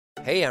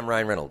Hey, I'm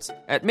Ryan Reynolds.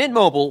 At Mint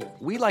Mobile,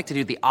 we like to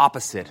do the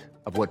opposite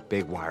of what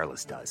Big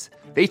Wireless does.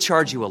 They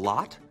charge you a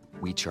lot,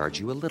 we charge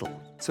you a little.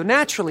 So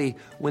naturally,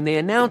 when they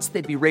announced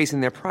they'd be raising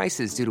their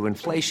prices due to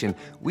inflation,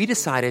 we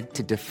decided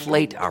to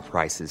deflate our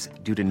prices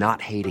due to not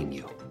hating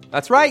you.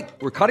 That's right.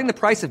 We're cutting the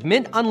price of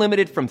Mint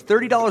Unlimited from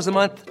 $30 a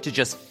month to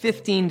just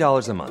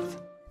 $15 a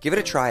month. Give it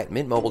a try at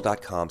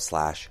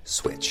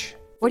mintmobile.com/switch.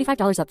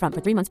 $45 up front for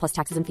 3 months plus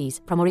taxes and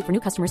fees. Promo rate for new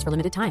customers for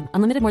limited time.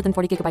 Unlimited more than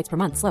 40 gigabytes per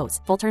month. Slows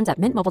full terms at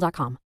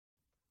mintmobile.com.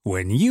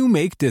 When you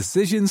make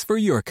decisions for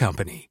your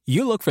company,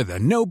 you look for the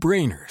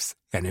no-brainers.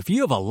 And if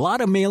you have a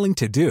lot of mailing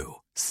to do,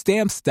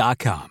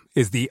 Stamps.com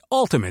is the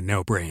ultimate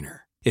no-brainer.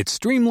 It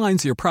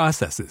streamlines your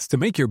processes to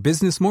make your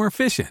business more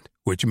efficient,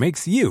 which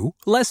makes you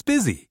less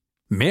busy.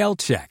 Mail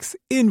checks,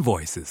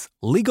 invoices,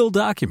 legal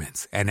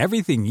documents, and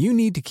everything you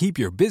need to keep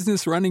your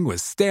business running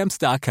with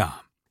Stamps.com.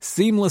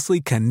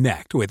 Seamlessly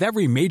connect with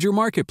every major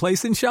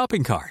marketplace and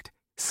shopping cart.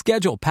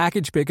 Schedule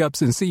package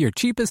pickups and see your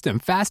cheapest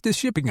and fastest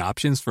shipping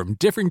options from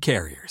different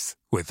carriers,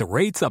 with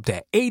rates up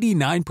to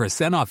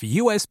 89% off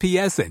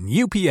USPS and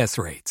UPS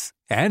rates.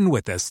 And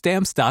with the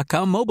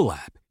Stamps.com mobile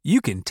app,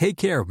 you can take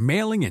care of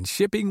mailing and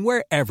shipping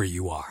wherever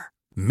you are.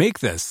 Make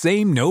the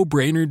same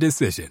no-brainer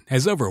decision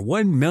as over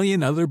 1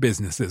 million other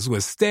businesses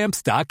with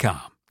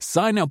Stamps.com.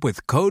 Sign up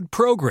with code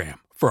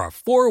PROGRAM for a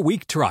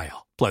 4-week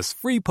trial, plus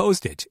free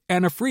postage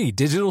and a free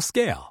digital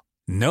scale.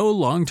 No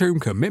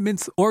long-term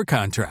commitments or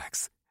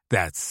contracts.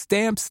 That's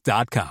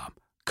Stamps.com.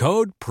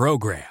 Code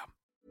PROGRAM.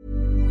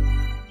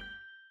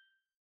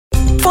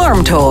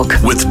 Farm Talk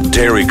with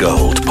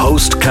Dairygold,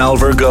 post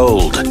Calver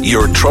Gold,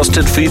 your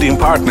trusted feeding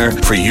partner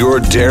for your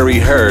dairy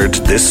herd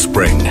this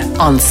spring.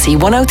 On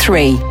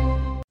C103.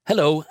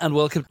 Hello and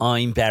welcome.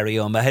 I'm Barry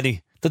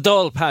O'Mahony. The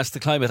Dáil passed the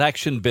Climate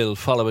Action Bill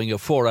following a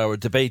 4-hour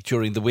debate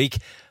during the week.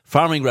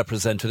 Farming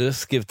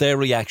representatives give their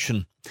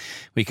reaction.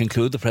 We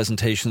conclude the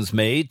presentations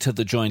made to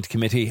the Joint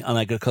Committee on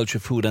Agriculture,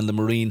 Food and the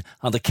Marine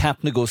on the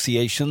CAP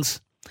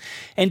negotiations.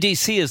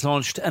 NDC has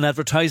launched an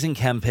advertising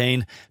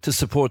campaign to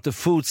support the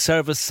food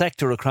service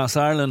sector across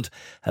Ireland,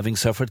 having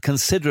suffered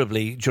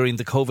considerably during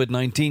the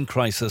COVID-19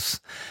 crisis.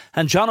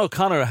 And John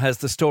O'Connor has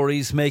the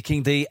stories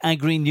making the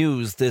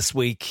Agri-News this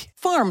week.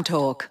 Farm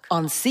Talk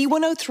on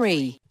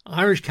C103.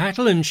 Irish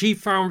Cattle and Sheep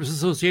Farmers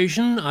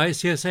Association,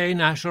 ICSA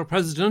National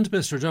President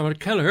Mr Dermot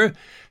Kelleher,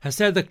 has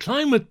said the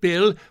climate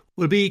bill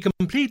will be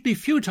completely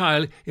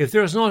futile if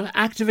there is not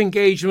active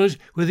engagement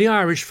with the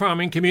Irish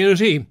farming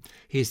community.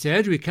 He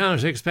said we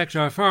cannot expect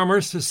our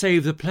farmers to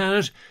save the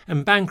planet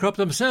and bankrupt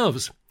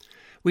themselves.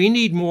 We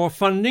need more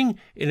funding,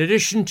 in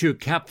addition to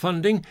CAP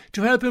funding,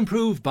 to help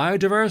improve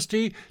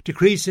biodiversity,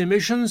 decrease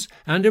emissions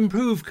and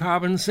improve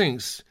carbon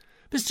sinks.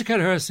 Mr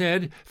Kelleher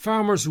said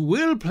farmers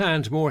will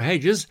plant more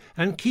hedges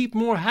and keep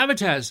more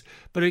habitats,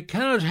 but it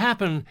cannot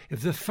happen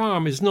if the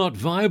farm is not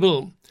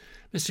viable.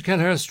 Mr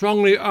Kelleher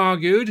strongly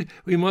argued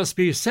we must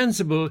be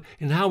sensible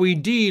in how we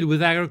deal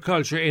with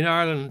agriculture in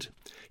Ireland.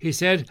 He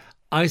said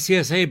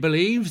ICSA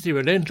believes the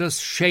relentless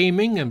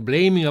shaming and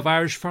blaming of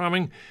Irish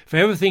farming for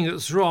everything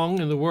that's wrong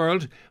in the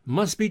world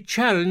must be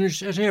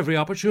challenged at every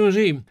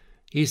opportunity.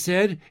 He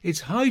said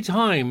it's high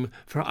time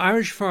for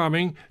Irish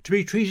farming to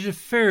be treated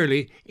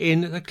fairly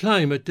in the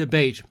climate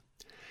debate.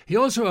 He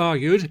also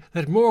argued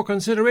that more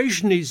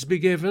consideration needs to be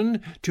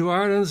given to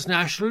Ireland's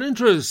national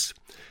interests.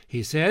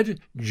 He said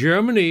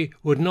Germany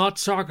would not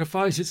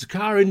sacrifice its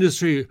car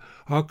industry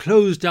or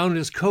close down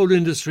its coal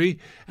industry,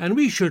 and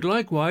we should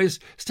likewise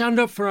stand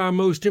up for our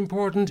most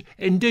important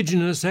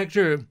indigenous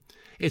sector.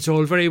 It's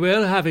all very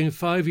well having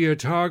 5-year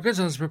targets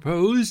as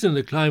proposed in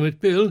the climate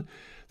bill.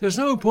 There's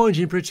no point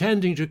in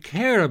pretending to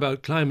care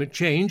about climate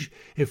change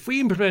if we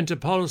implement a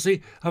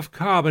policy of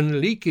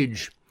carbon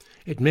leakage.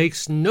 It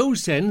makes no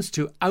sense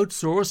to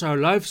outsource our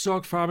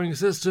livestock farming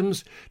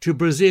systems to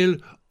Brazil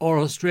or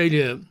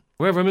Australia.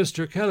 However,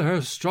 Mr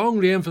Kelleher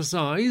strongly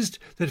emphasised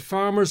that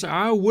farmers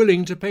are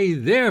willing to pay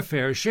their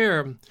fair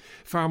share.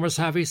 Farmers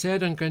have, he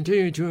said, and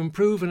continue to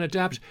improve and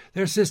adapt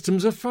their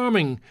systems of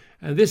farming,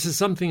 and this is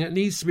something that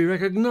needs to be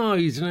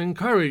recognised and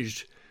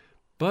encouraged.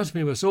 But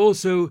we must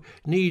also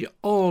need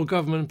all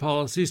government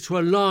policies to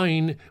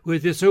align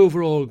with this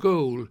overall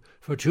goal.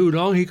 For too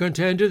long, he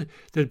contended,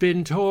 there'd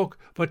been talk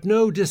but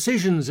no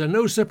decisions and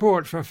no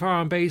support for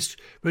farm-based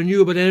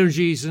renewable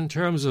energies in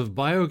terms of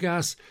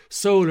biogas,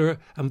 solar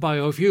and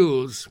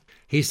biofuels.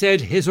 He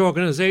said his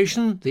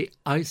organisation, the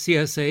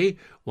ICSA,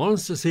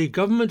 wants to see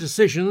government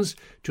decisions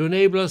to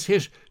enable us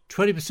hit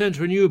 20%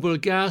 renewable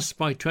gas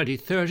by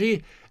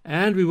 2030,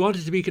 and we want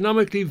it to be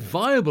economically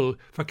viable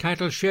for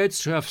cattle sheds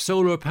to have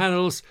solar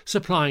panels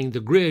supplying the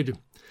grid.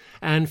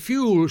 And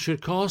fuel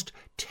should cost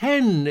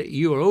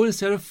 €10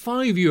 instead of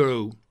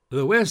 €5.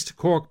 The West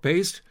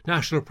Cork-based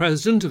National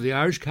President of the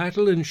Irish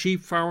Cattle and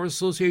Sheep Farmers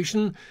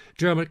Association,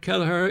 Dermot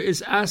Kelleher,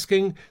 is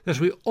asking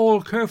that we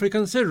all carefully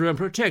consider and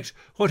protect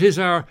what is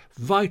our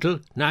vital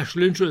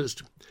national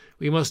interest.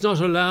 We must not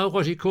allow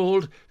what he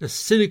called the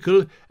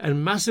cynical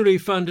and massively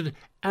funded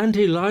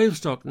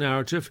anti-livestock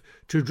narrative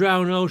to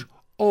drown out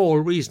all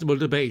reasonable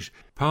debate.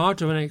 Part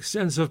of an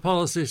extensive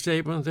policy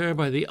statement there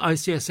by the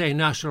ICSA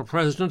National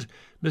President,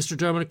 Mr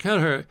Dermot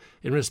Kelleher,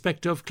 in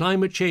respect of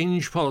climate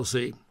change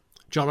policy.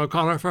 John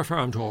O'Connor for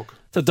Farm Talk.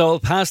 The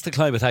Dáil passed the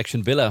Climate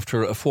Action Bill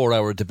after a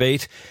 4-hour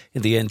debate.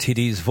 In the end,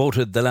 TDs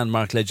voted the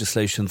landmark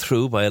legislation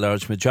through by a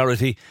large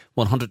majority,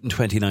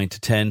 129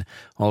 to 10.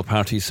 All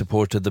parties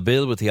supported the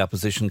bill, with the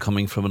opposition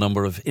coming from a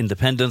number of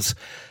independents.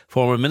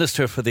 Former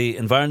Minister for the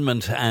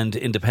Environment and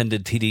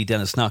Independent TD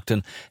Denis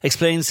Naughton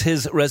explains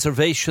his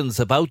reservations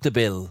about the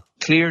bill.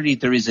 Clearly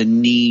there is a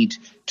need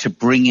to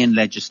bring in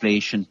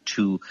legislation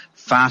to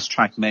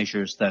fast-track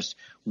measures that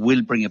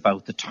will bring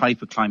about the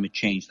type of climate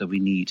change that we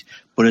need.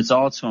 But it's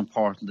also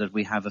important that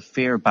we have a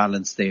fair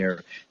balance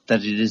there,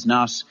 that it is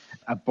not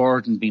a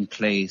burden being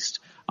placed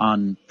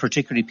on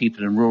particularly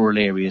people in rural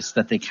areas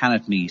that they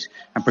cannot meet,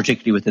 and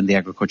particularly within the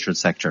agricultural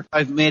sector.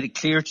 I've made it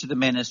clear to the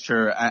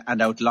Minister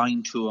and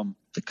outlined to him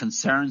the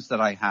concerns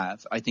that I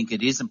have. I think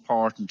it is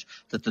important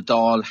that the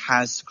Dáil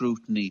has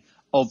scrutiny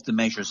of the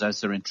measures as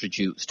they're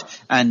introduced.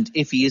 And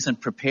if he isn't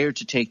prepared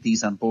to take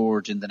these on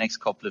board in the next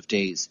couple of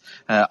days,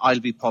 I'll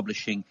be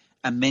publishing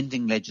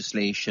amending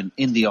legislation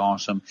in the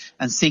autumn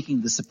and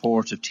seeking the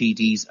support of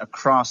TDs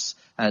across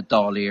Dáil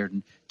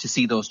Éireann to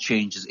see those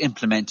changes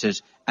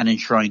implemented and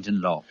enshrined in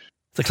law.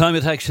 The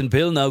Climate Action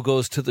Bill now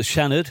goes to the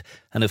Seanad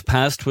and, if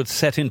passed, would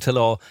set into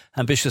law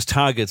ambitious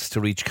targets to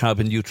reach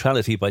carbon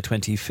neutrality by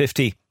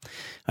 2050.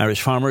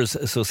 Irish Farmers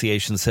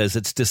Association says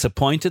it's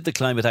disappointed the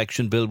Climate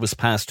Action Bill was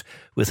passed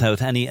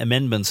without any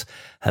amendments,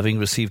 having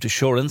received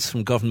assurance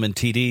from government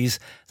TDs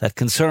that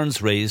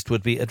concerns raised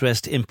would be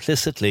addressed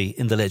implicitly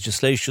in the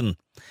legislation.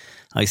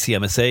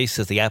 ICMSA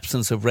says the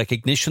absence of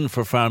recognition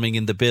for farming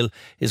in the bill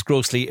is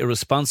grossly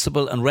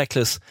irresponsible and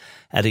reckless,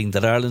 adding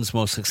that Ireland's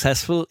most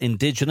successful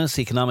indigenous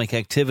economic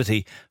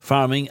activity,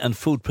 farming and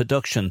food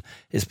production,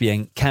 is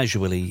being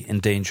casually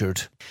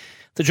endangered.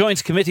 The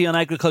Joint Committee on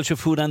Agriculture,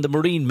 Food and the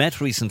Marine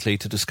met recently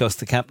to discuss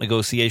the CAP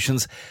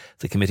negotiations.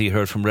 The committee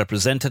heard from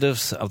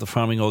representatives of the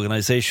farming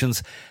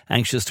organisations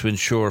anxious to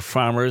ensure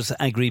farmers,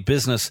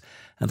 agri-business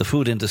and the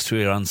food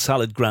industry are on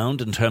solid ground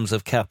in terms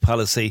of CAP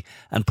policy,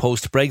 and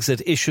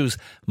post-Brexit issues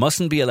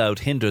mustn't be allowed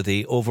to hinder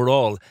the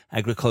overall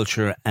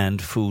agriculture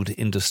and food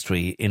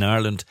industry in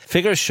Ireland.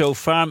 Figures show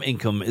farm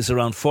income is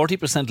around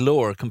 40%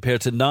 lower compared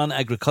to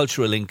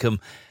non-agricultural income,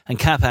 and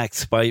CAP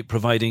acts by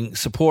providing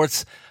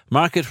supports,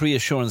 market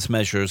reassurance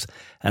measures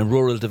and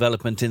rural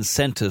development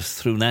incentives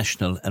through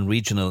national and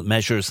regional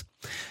measures.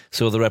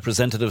 So the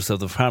representatives of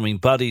the farming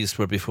bodies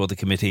were before the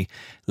committee,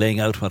 laying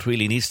out what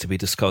really needs to be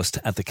discussed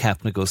at the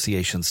CAP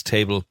negotiations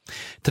table.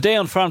 Today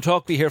on Farm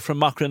Talk we hear from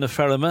Macra na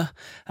Ferrama,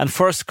 and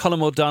first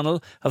Colm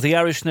O'Donnell of the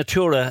Irish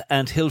Natura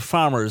and Hill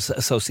Farmers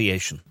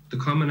Association. The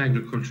Common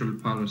Agricultural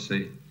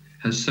Policy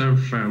has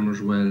served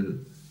farmers well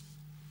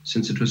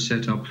since it was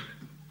set up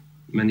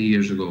many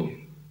years ago.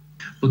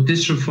 But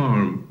this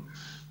reform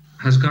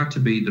has got to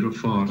be the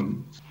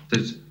reform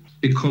that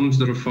becomes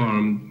the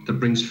reform that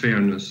brings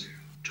fairness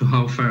to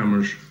how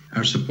farmers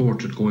are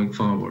supported going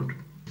forward.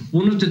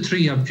 One of the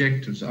three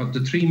objectives, of the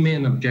three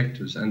main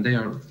objectives, and they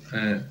are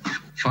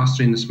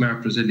fostering a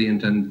smart,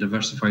 resilient and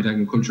diversified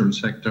agricultural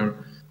sector,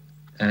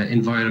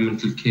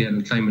 environmental care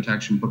and climate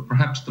action, but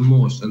perhaps the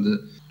most and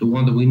the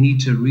one that we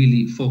need to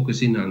really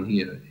focus in on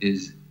here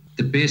is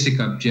the basic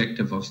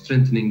objective of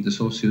strengthening the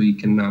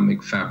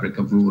socio-economic fabric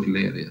of rural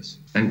areas.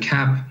 And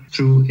CAP,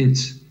 through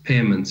its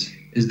payments,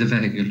 is the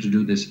vehicle to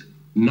do this,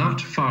 not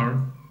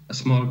for a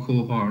small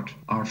cohort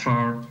or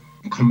for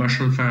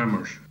commercial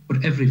farmers,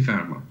 but every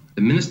farmer.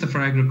 The Minister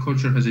for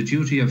Agriculture has a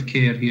duty of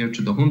care here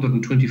to the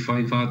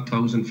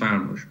 125,000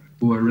 farmers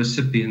who are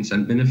recipients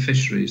and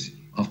beneficiaries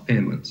of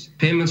payments.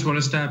 Payments were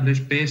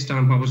established based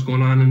on what was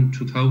going on in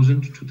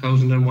 2000,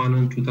 2001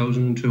 and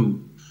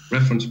 2002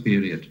 reference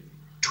period,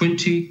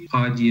 20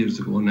 odd years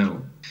ago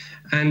now.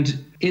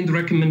 And in the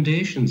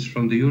recommendations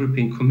from the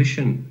European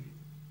Commission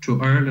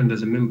to Ireland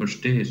as a member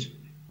state,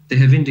 they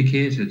have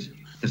indicated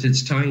that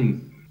it's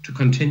time to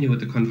continue with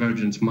the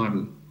convergence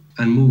model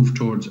and move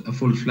towards a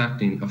full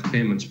flattening of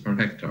payments per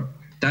hectare.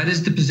 That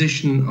is the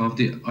position of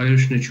the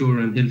Irish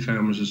Natura and Hill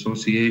Farmers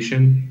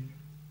Association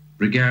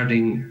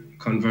regarding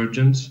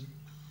convergence,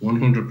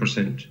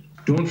 100%.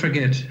 Don't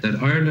forget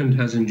that Ireland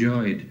has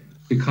enjoyed,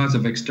 because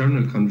of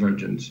external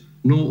convergence,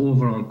 no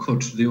overall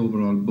cut to the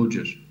overall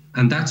budget.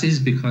 And that is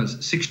because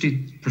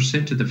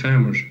 60% of the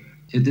farmers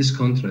in this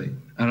country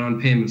are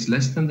on payments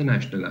less than the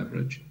national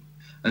average.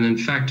 And in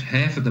fact,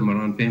 half of them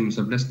are on payments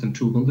of less than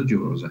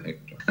 €200 a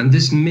hectare. And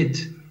this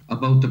myth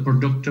about the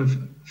productive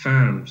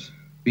farms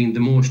being the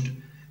most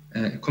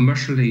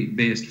commercially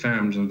based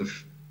farms, or the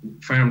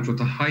farms with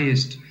the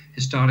highest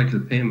historical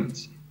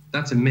payments,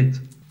 that's a myth.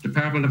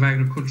 Department of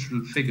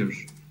Agricultural figures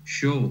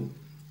show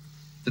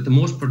that the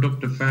most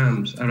productive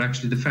farms are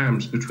actually the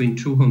farms between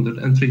 €200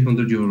 and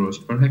 €300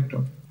 per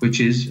hectare, which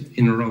is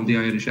in around the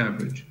Irish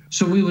average.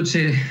 So we would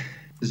say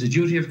there's a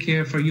duty of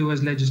care for you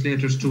as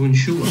legislators to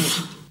ensure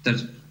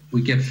that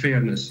we get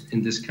fairness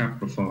in this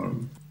CAP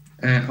reform.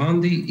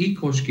 On the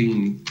eco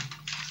scheme,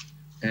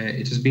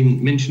 it has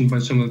been mentioned by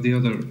some of the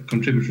other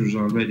contributors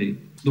already.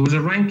 there was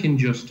a rank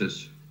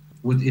injustice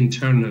with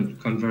internal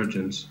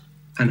convergence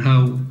and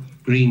how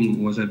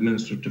greening was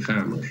administered to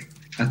farmers.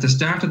 At the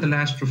start of the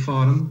last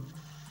reform,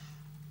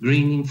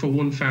 greening for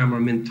one farmer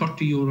meant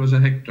 €30 a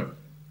hectare,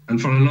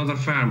 and for another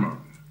farmer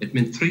it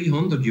meant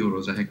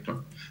 €300 a hectare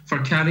for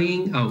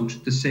carrying out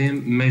the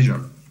same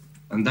measure,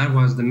 and that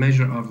was the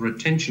measure of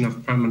retention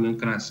of permanent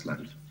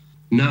grassland.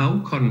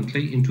 Now,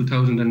 currently, in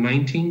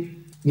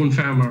 2019, one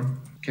farmer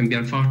can be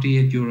on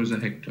 €48 a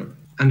hectare,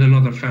 and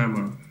another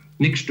farmer,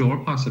 next door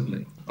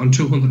possibly, on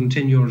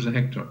 €210 a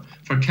hectare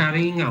for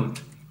carrying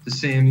out the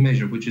same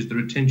measure, which is the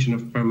retention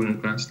of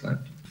permanent grassland.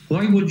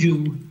 Why would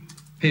you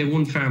pay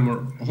one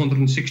farmer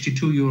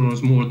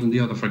 €162 more than the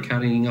other for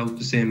carrying out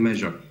the same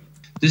measure?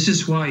 This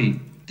is why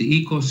the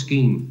eco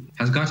scheme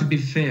has got to be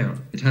fair.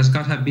 It has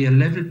got to be a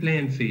level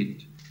playing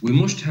field. We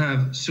must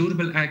have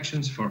suitable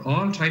actions for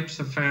all types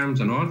of farms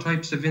and all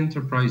types of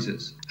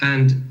enterprises,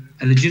 and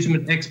a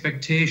legitimate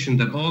expectation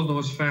that all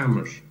those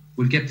farmers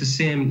will get the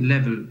same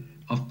level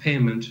of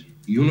payment,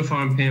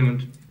 uniform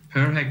payment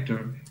per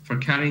hectare for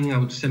carrying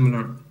out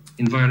similar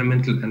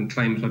environmental and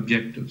climate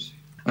objectives.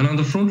 And on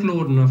the front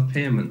loading of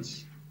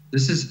payments,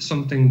 this is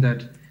something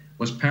that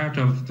was part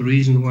of the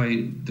reason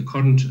why the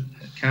current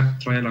CAP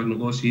trialogue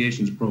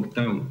negotiations broke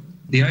down.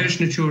 The Irish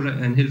Natura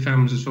and Hill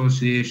Farmers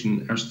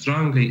Association are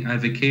strongly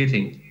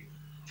advocating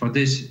for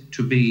this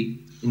to be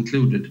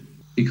included,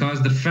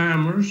 because the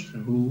farmers,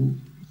 who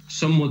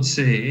some would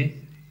say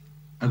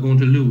are going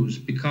to lose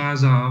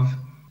because of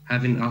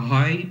having a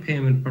high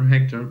payment per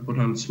hectare but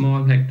on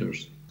small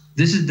hectares.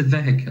 This is the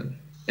vehicle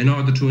in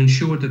order to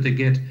ensure that they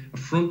get a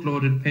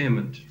front-loaded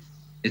payment.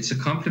 It's a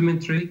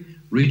complementary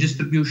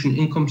redistribution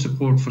income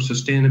support for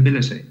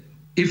sustainability.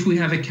 If we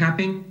have a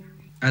capping,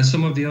 as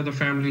some of the other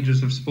farm leaders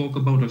have spoke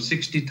about, of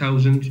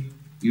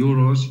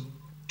 €60,000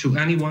 to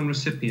any one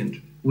recipient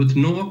with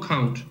no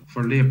account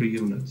for labour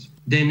units,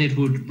 then it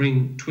would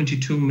bring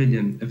 22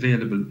 million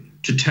available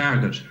to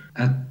target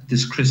at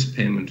this CRISP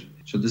payment.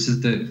 So this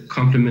is the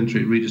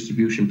complementary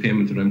redistribution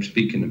payment that I'm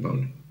speaking about.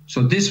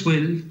 So this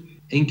will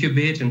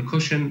incubate and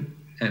cushion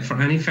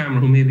for any farmer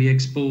who may be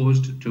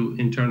exposed to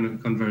internal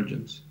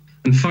convergence.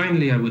 And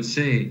finally, I would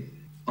say,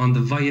 on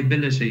the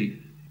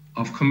viability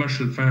of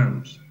commercial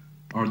farms,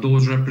 or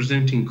those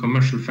representing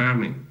commercial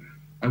farming,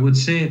 I would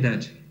say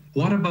that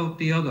what about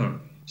the other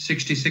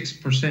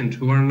 66%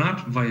 who are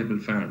not viable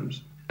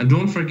farms? And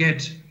don't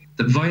forget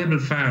that viable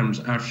farms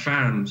are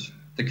farms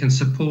that can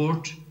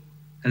support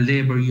a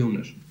labour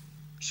unit.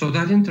 So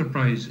that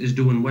enterprise is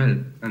doing well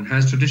and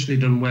has traditionally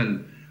done well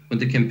when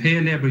they can pay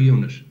a labour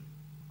unit.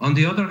 On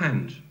the other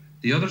hand,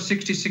 the other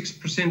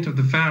 66% of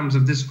the farms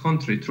of this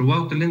country,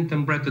 throughout the length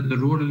and breadth of the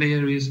rural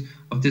areas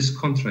of this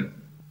country,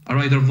 are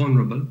either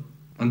vulnerable,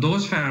 and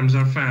those farms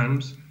are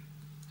farms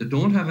that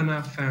don't have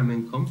enough farm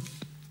income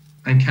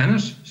and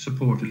cannot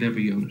support a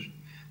labour unit.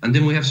 And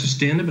then we have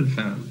sustainable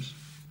farms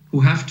who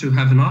have to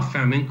have enough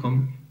farm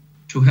income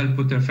to help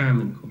with their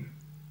farm income,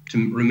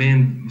 to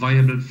remain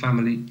viable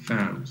family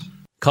farms.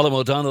 Colm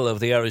O'Donnell of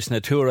the Irish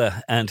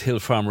Natura and Hill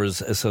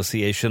Farmers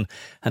Association,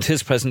 and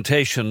his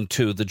presentation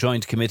to the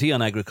Joint Committee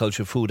on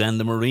Agriculture, Food and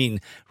the Marine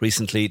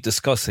recently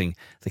discussing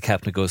the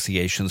CAP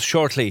negotiations.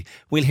 Shortly,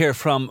 we'll hear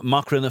from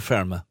Macra na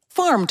Feirme.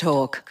 Farm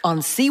Talk on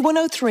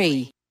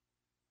C103.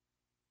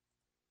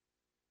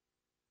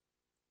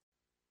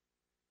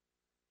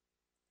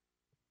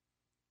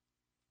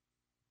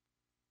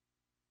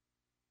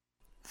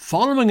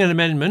 Following an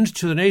amendment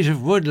to the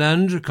Native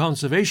Woodland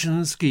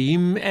Conservation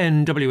Scheme,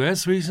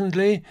 NWS,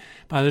 recently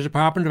by the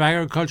Department of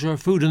Agriculture,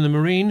 Food and the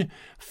Marine,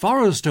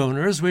 forest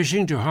owners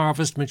wishing to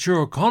harvest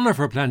mature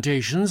conifer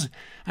plantations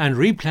and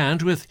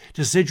replant with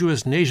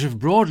deciduous native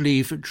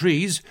broadleaf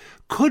trees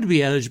could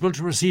be eligible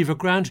to receive a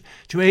grant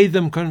to aid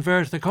them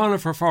convert the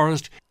conifer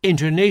forest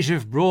into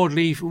native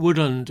broadleaf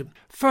woodland.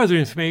 Further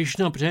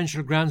information on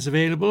potential grants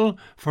available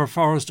for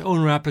forest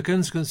owner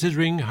applicants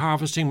considering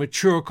harvesting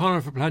mature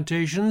conifer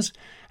plantations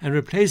and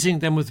replacing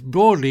them with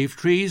broadleaf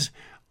trees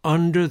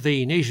under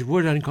the Native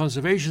Woodland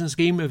Conservation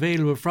Scheme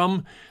available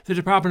from the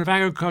Department of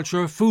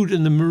Agriculture, Food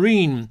and the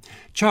Marine.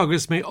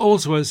 Teagasc may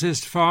also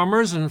assist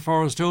farmers and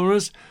forest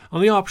owners on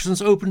the options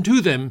open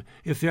to them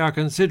if they are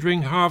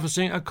considering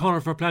harvesting a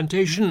conifer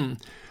plantation.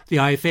 The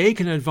IFA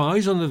can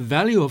advise on the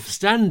value of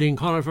standing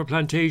conifer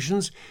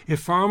plantations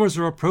if farmers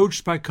are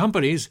approached by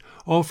companies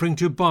offering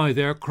to buy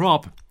their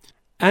crop.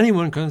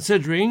 Anyone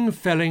considering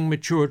felling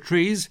mature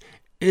trees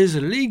is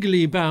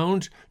legally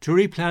bound to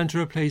replant a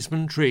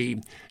replacement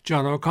tree.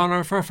 John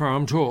O'Connor for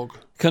Farm Talk.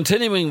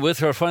 Continuing with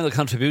her final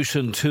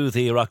contribution to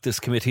the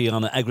Oireachtas Committee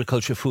on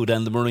Agriculture, Food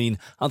and the Marine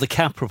on the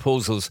CAP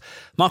proposals,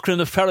 Macra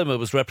na Feirme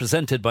was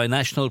represented by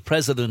National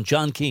President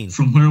John Keane.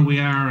 From where we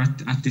are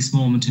at this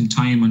moment in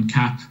time on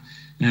CAP,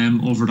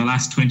 over the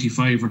last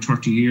 25 or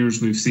 30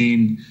 years, we've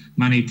seen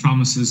many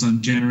promises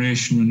on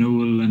generation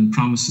renewal and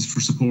promises for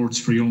supports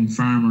for young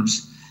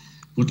farmers.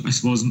 But I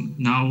suppose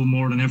now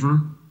more than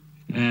ever,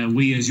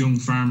 we as young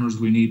farmers,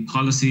 we need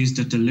policies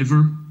that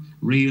deliver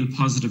real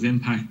positive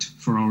impact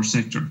for our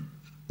sector.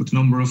 With the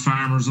number of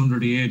farmers under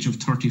the age of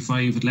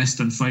 35 at less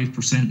than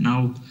 5%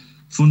 now,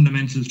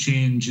 fundamental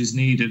change is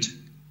needed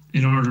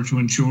in order to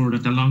ensure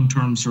that the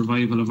long-term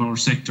survival of our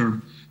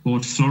sector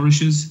both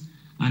flourishes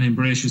and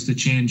embraces the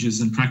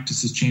changes and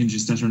practices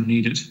changes that are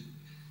needed.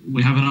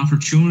 We have an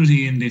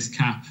opportunity in this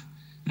CAP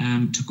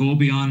to go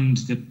beyond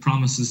the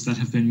promises that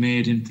have been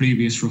made in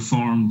previous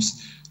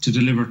reforms to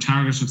deliver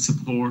targeted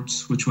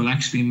supports which will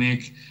actually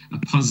make a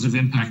positive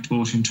impact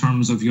both in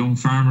terms of young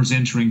farmers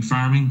entering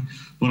farming,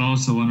 but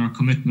also on our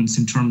commitments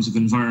in terms of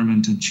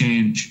environment and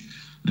change.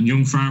 And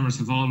young farmers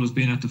have always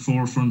been at the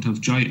forefront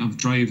of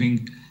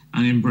driving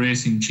and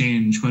embracing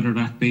change, whether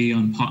that be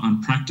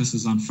on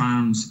practices on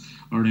farms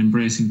or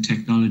embracing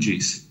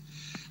technologies.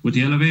 With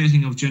the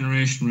elevating of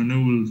generation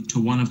renewal to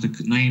one of the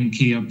 9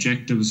 key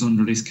objectives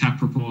under these CAP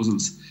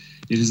proposals,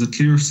 it is a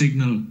clear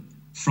signal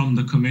from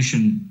the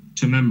Commission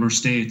to Member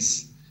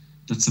States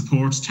that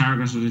supports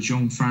targeted at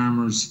young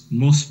farmers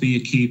must be a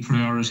key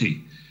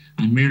priority,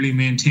 and merely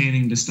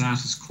maintaining the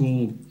status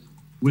quo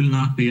will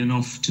not be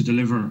enough to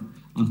deliver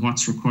on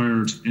what's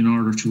required in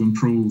order to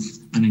improve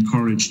and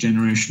encourage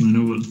generation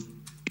renewal.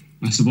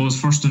 I suppose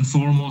first and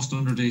foremost,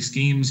 under the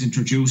schemes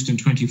introduced in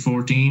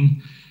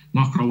 2014,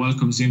 MACRA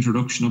welcomes the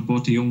introduction of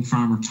both the Young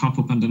Farmer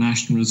Top-Up and the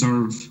National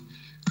Reserve.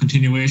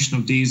 Continuation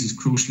of these is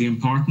crucially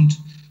important,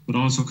 but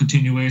also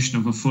continuation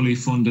of a fully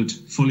funded,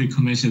 fully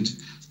committed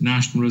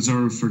National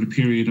Reserve for the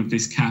period of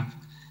this CAP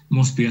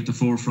must be at the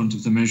forefront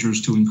of the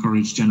measures to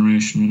encourage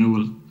generation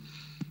renewal.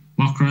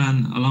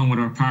 MACRA, along with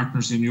our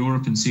partners in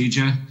Europe and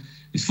CEJA,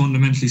 is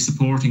fundamentally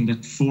supporting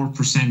that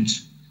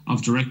 4%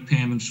 of direct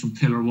payments from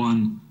Pillar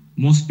 1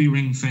 must be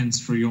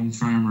ring-fenced for young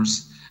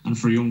farmers and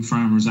for young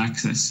farmers'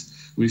 access.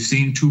 We've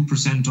seen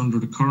 2% under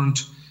the current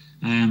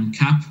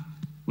CAP,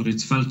 but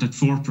it's felt at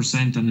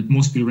 4%, and it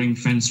must be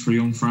ring-fenced for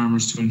young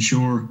farmers to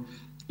ensure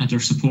that they're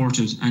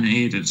supported and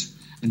aided.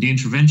 And the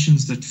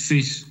interventions that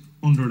fit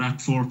under that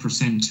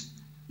 4%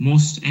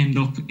 must end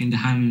up in the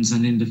hands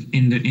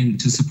and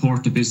to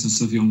support the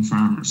business of young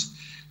farmers.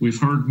 We've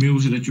heard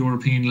mooted at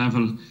European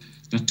level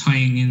that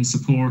tying in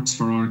supports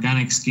for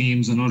organic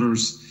schemes and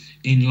others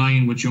in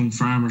line with young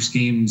farmer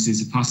schemes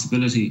is a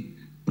possibility,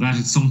 but that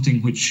is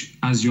something which,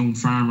 as young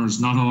farmers,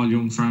 not all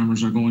young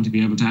farmers are going to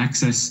be able to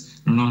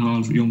access, or not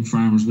all young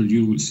farmers will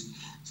use.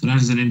 So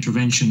that is an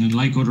intervention, and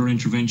like other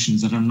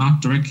interventions that are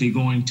not directly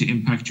going to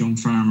impact young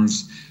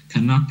farmers,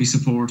 cannot be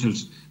supported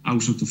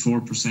out of the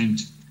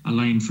 4%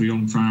 aligned for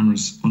young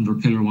farmers under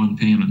Pillar 1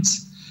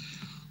 payments.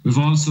 We've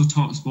also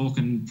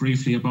spoken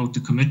briefly about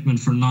the commitment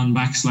for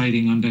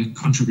non-backsliding on the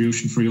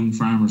contribution for young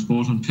farmers,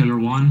 both on Pillar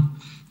 1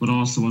 but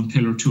also on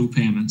Pillar 2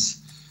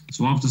 payments.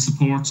 So of the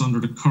supports under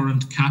the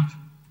current CAP,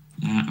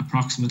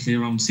 approximately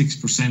around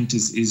 6%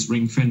 is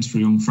ring-fenced for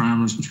young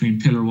farmers between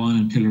Pillar 1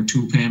 and Pillar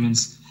 2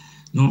 payments.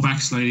 No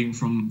backsliding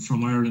from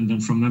Ireland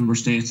and from Member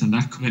States, and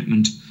that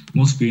commitment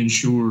must be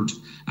ensured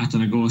at the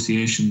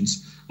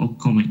negotiations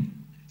upcoming.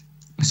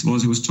 I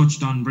suppose it was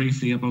touched on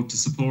briefly about the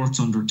supports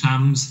under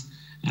TAMS.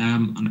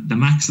 And the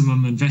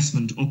maximum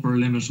investment upper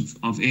limit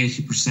of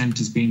 80%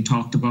 is being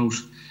talked about,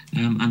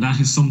 and that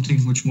is something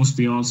which must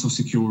be also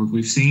secured.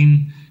 We've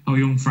seen how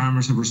young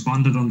farmers have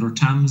responded under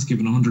TAMS,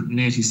 given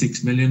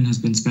 186 million has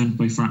been spent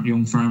by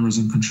young farmers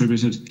and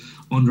contributed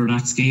under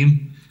that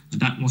scheme,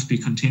 and that must be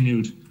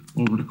continued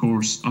over the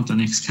course of the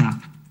next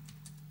CAP.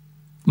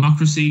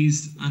 MACRA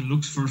sees and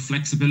looks for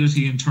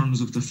flexibility in terms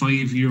of the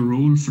 5-year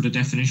rule for the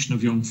definition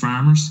of young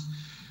farmers.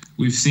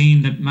 We've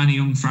seen that many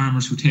young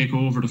farmers who take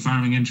over the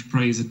farming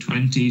enterprise at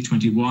 20,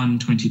 21,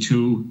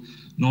 22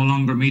 no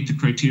longer meet the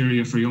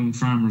criteria for young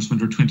farmers when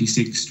they're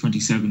 26,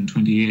 27,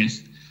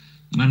 28.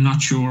 And I'm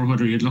not sure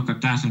whether you'd look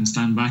at that and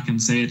stand back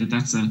and say that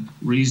that's a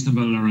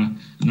reasonable or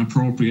an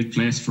appropriate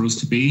place for us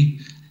to be.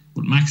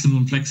 But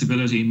maximum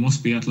flexibility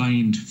must be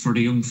outlined for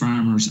the young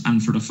farmers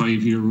and for the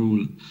 5-year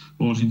rule,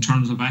 both in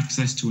terms of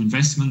access to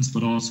investments,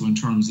 but also in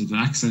terms of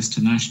access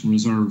to National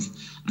Reserve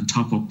and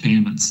top-up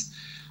payments.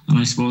 And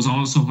I suppose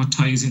also what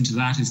ties into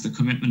that is the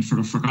commitment for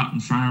the forgotten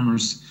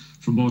farmers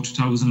from both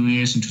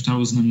 2008 and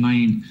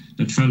 2009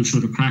 that fell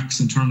through the cracks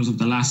in terms of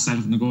the last set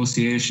of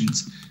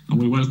negotiations. And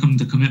we welcome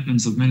the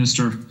commitments of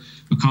Minister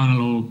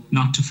McConnell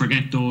not to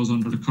forget those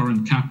under the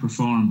current CAP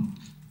reform.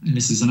 And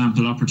this is an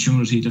ample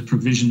opportunity that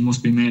provision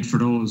must be made for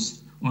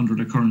those under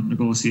the current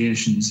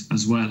negotiations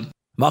as well.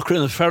 MACRA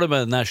na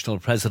Feirme National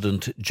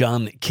President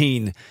John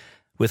Keane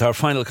with our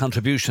final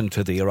contribution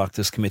to the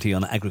Oireachtas Committee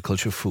on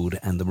Agriculture, Food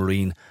and the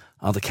Marine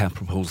on the CAP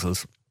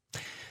proposals.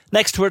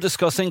 Next, we're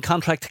discussing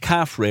contract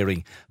calf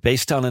rearing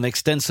based on an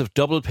extensive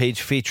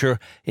double-page feature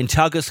in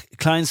Teagasc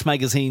Clients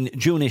Magazine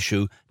June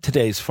issue,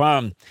 Today's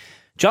Farm.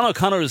 John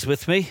O'Connor is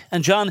with me.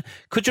 And John,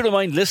 could you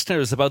remind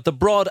listeners about the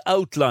broad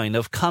outline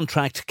of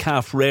contract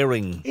calf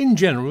rearing? In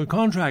general,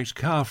 contract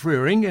calf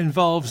rearing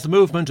involves the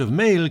movement of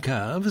male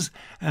calves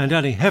and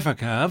any heifer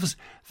calves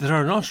that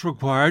are not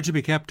required to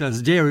be kept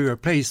as dairy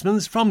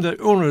replacements from the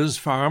owner's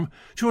farm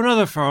to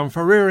another farm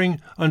for rearing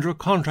under a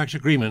contract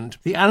agreement.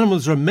 The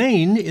animals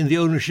remain in the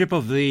ownership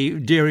of the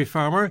dairy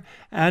farmer,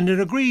 and an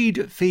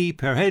agreed fee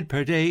per head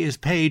per day is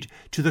paid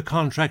to the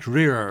contract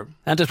rearer.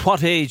 And at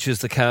what age is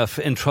the calf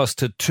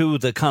entrusted to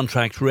the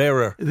contract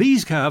rearer?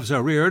 These calves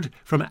are reared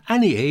from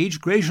any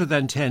age greater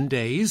than 10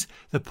 days,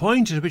 the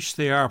point at which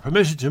they are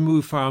permitted to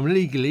move farm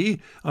legally,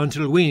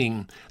 until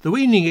weaning. The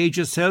weaning age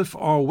itself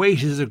or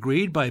weight is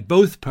agreed by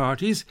both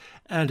parties,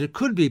 and it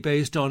could be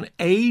based on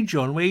age,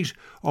 on weight,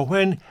 or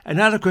when an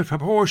adequate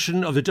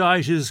proportion of the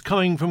diet is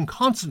coming from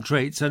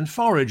concentrates and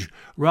forage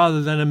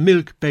rather than a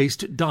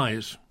milk-based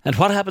diet. And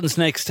what happens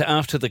next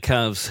after the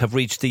calves have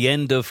reached the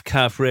end of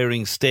calf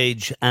rearing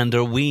stage and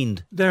are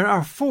weaned? There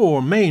are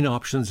 4 main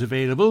options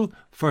available.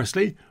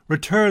 Firstly,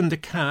 return the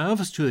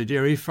calves to the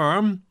dairy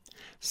farm.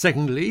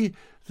 Secondly,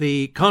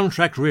 the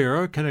contract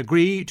rearer can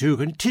agree to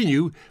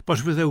continue,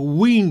 but with a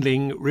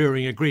weanling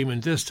rearing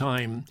agreement this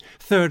time.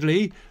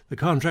 Thirdly, the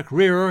contract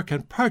rearer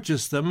can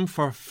purchase them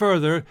for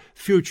further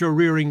future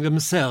rearing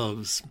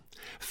themselves.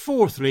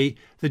 Fourthly,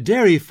 the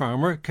dairy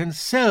farmer can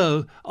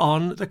sell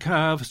on the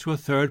calves to a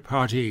third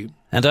party.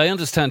 And I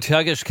understand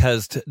Teagasc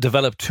has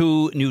developed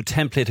 2 new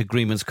template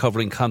agreements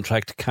covering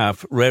contract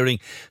calf rearing.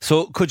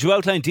 So could you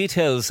outline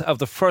details of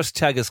the first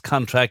Teagasc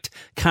contract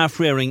calf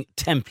rearing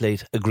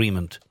template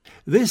agreement?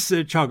 This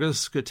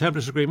Teagasc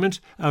template agreement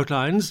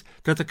outlines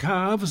that the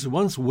calves,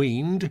 once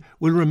weaned,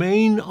 will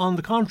remain on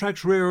the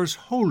contract rearer's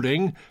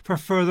holding for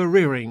further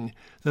rearing.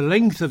 The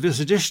length of this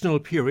additional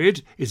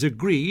period is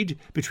agreed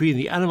between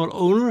the animal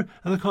owner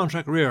and the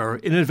contract rearer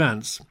in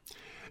advance.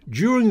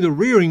 During the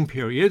rearing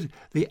period,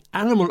 the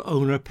animal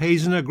owner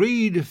pays an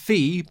agreed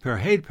fee per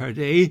head per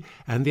day,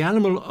 and the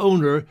animal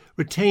owner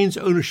retains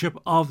ownership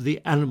of the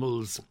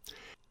animals.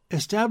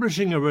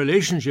 Establishing a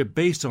relationship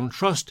based on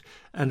trust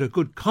and a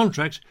good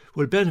contract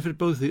will benefit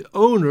both the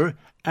owner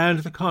and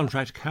the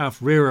contract calf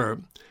rearer.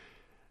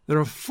 There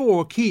are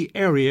 4 key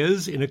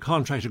areas in a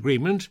contract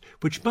agreement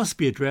which must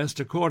be addressed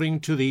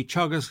according to the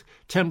Teagasc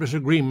Template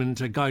Agreement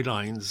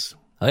guidelines.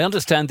 I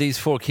understand these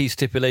 4 key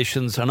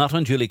stipulations are not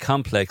unduly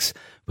complex,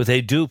 but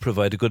they do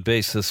provide a good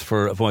basis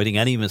for avoiding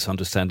any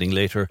misunderstanding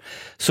later.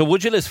 So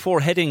would you list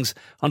 4 headings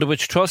under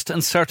which trust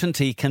and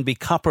certainty can be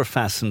copper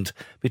fastened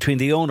between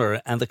the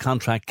owner and the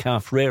contract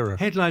calf rearer?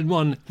 Headline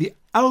 1, the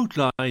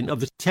outline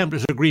of the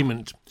template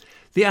agreement.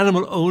 The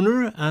animal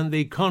owner and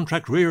the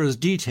contract rearer's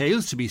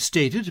details to be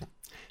stated.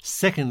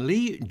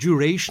 Secondly,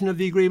 duration of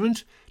the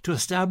agreement, to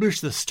establish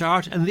the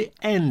start and the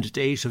end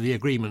date of the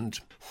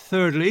agreement.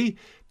 Thirdly,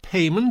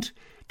 payment,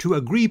 to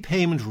agree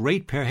payment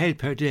rate per head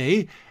per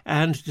day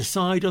and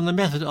decide on the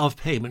method of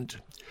payment.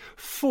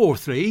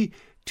 Fourthly,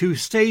 to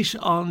state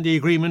on the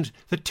agreement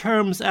the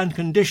terms and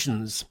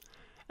conditions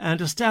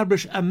and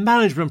establish a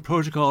management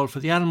protocol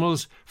for the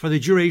animals for the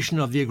duration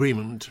of the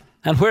agreement.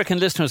 And where can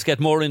listeners get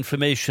more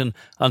information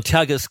on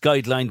Teagasc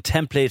guideline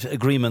template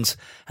agreements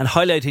and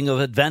highlighting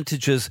of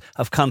advantages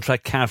of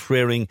contract calf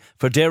rearing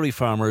for dairy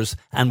farmers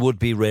and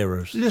would-be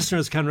rearers?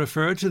 Listeners can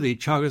refer to the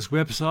Teagasc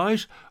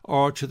website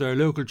or to their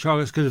local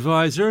Teagasc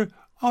advisor,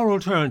 or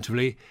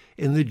alternatively,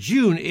 in the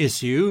June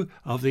issue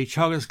of the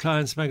Teagasc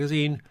Clients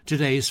magazine,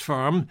 Today's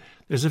Farm,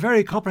 there's a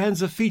very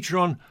comprehensive feature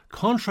on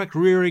contract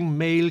rearing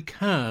male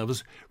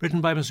calves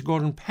written by Mr.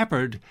 Gordon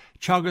Peppard,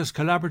 Teagasc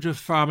Collaborative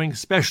Farming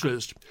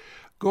Specialist.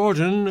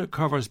 Gordon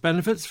covers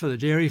benefits for the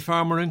dairy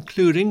farmer,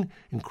 including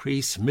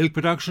increased milk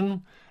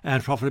production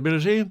and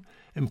profitability,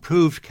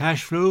 improved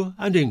cash flow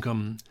and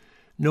income,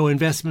 no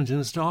investment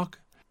in stock.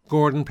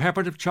 Gordon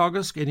Peppard of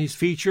Teagasc, in his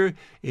feature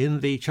in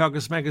the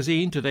Teagasc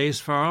magazine, Today's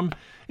Farm,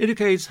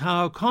 indicates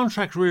how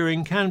contract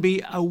rearing can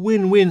be a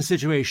win-win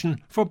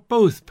situation for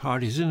both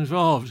parties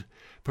involved,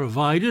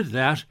 provided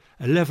that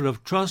a level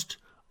of trust,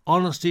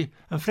 honesty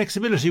and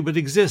flexibility would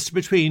exist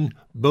between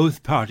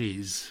both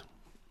parties.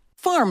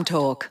 Farm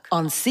Talk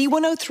on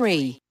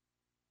C103.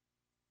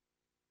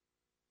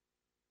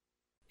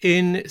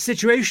 In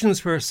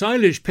situations where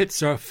silage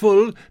pits are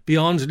full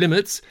beyond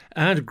limits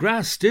and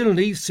grass still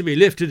needs to be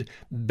lifted,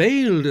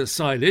 baled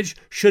silage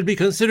should be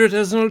considered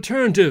as an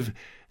alternative.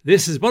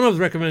 This is one of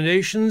the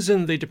recommendations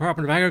in the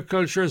Department of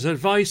Agriculture's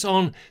advice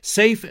on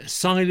safe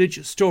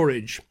silage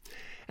storage.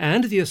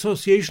 And the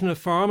Association of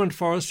Farm and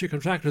Forestry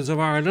Contractors of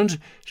Ireland,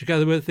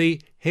 together with the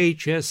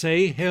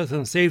HSA, Health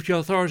and Safety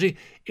Authority,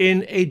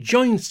 in a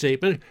joint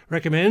statement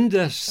recommend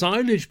that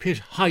silage pit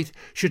height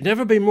should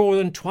never be more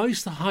than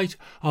twice the height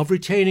of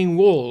retaining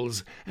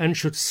walls and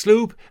should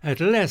slope at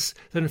less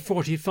than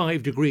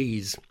 45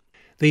 degrees.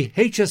 The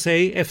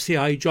HSA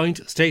FCI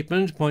joint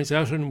statement points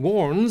out and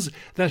warns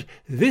that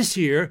this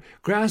year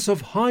grass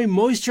of high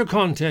moisture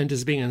content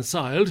is being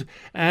ensiled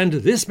and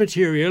this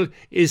material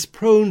is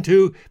prone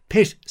to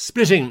pit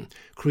splitting,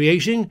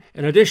 creating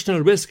an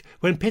additional risk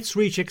when pits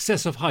reach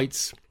excessive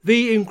heights.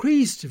 The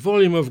increased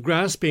volume of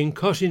grass being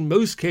cut in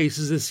most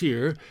cases this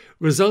year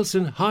results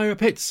in higher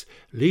pits,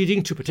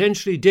 leading to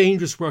potentially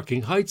dangerous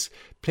working heights,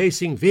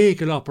 placing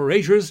vehicle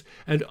operators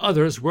and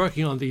others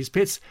working on these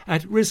pits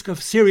at risk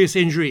of serious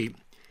injury.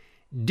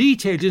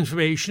 Detailed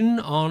information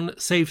on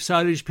safe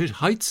silage pit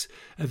heights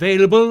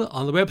available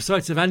on the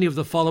websites of any of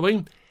the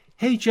following: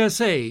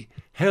 HSA,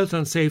 Health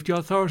and Safety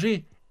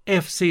Authority,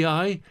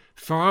 FCI,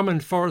 Farm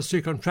and Forestry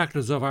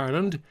Contractors of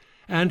Ireland,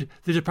 and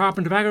the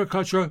Department of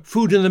Agriculture,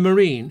 Food and the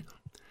Marine.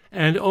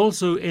 And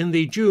also in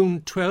the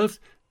June 12th,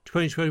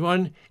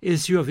 2021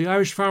 issue of the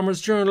Irish Farmers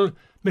Journal,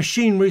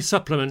 Machinery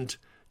Supplement.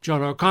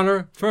 John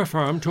O'Connor for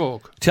Farm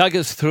Talk.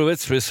 Teagasc, through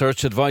its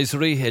research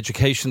advisory,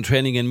 education,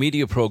 training and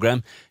media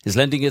programme, is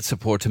lending its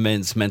support to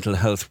Men's Mental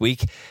Health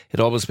Week.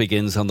 It always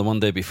begins on the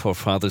Monday before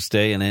Father's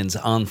Day and ends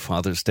on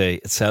Father's Day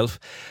itself.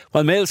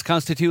 While males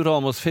constitute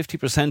almost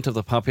 50% of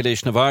the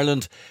population of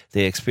Ireland,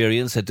 they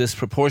experience a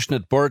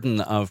disproportionate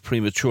burden of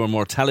premature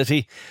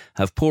mortality,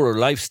 have poorer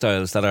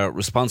lifestyles that are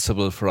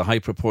responsible for a high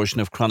proportion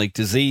of chronic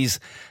disease,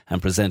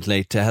 and present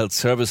late to health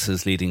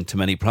services, leading to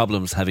many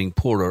problems having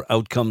poorer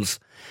outcomes.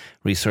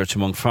 Research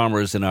among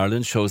farmers in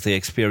Ireland shows they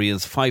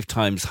experience 5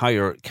 times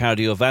higher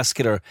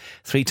cardiovascular,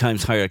 3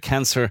 times higher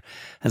cancer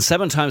and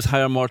 7 times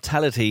higher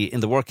mortality in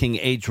the working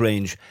age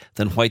range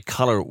than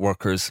white-collar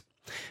workers.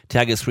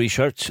 Teagasc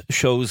research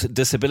shows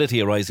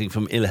disability arising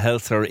from ill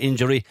health or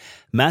injury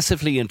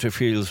massively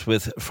interferes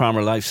with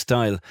farmer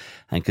lifestyle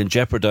and can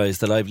jeopardise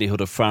the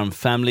livelihood of farm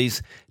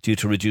families due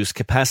to reduced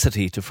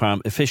capacity to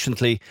farm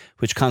efficiently,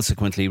 which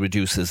consequently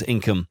reduces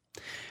income.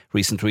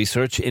 Recent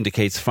research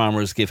indicates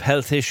farmers give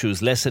health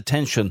issues less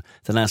attention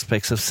than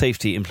aspects of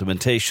safety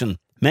implementation.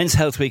 Men's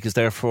Health Week is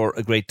therefore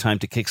a great time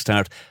to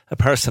kickstart a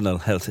personal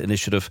health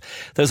initiative.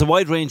 There's a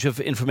wide range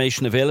of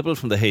information available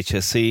from the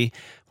HSE,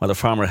 while a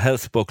farmer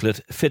health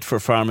booklet, Fit for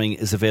Farming,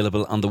 is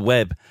available on the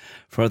web.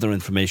 Further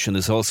information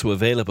is also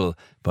available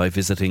by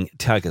visiting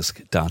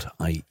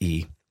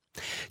teagasc.ie.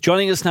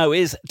 Joining us now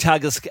is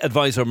Teagasc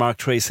advisor Mark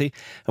Tracy,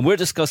 and we're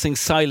discussing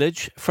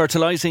silage,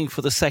 fertilising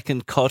for the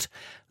second cut,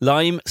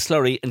 lime,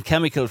 slurry and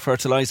chemical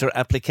fertiliser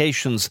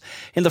applications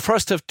in the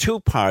first of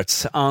 2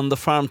 parts on the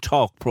Farm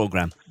Talk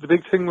programme. The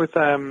big thing with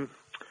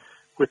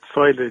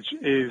silage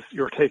is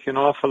you're taking an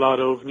awful lot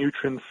of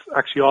nutrients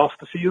actually off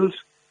the field.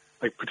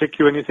 Like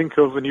particularly when you think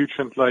of a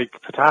nutrient like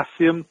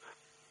potassium,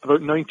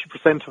 about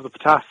 90% of the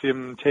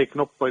potassium taken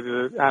up by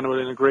the animal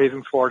in a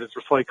grazing sward is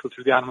recycled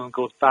through the animal and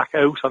goes back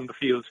out on the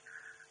field.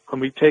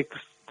 When we take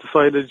the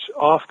silage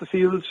off the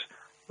field,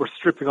 we're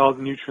stripping all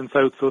the nutrients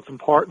out, so it's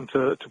important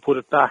to put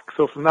it back.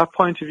 So from that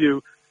point of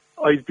view,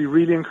 I'd be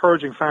really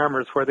encouraging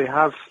farmers where they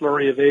have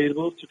slurry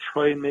available to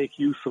try and make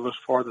use of it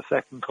for the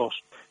second cut.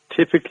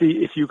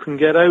 Typically, if you can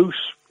get out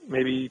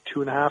maybe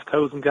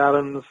 2,500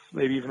 gallons,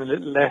 maybe even a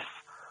little less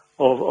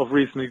of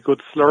reasonably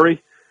good slurry,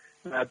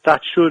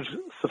 that should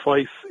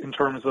suffice in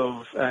terms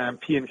of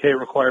P&K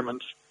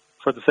requirement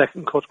for the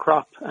second cut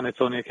crop, and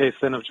it's only a case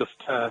then of just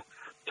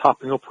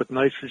topping up with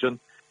nitrogen.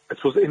 I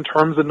suppose in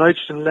terms of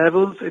nitrogen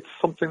levels, it's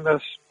something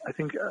that I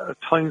think at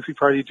times we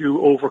probably do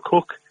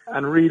overcook,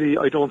 and really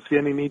I don't see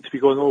any need to be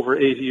going over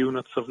 80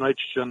 units of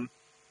nitrogen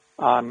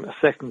on a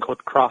second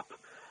cut crop.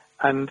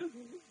 And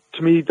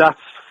to me, that's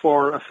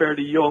for a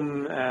fairly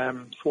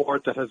young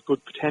sward that has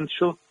good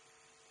potential.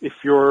 If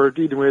you're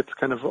dealing with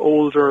kind of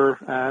older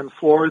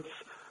swards,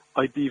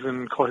 I'd be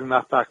even cutting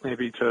that back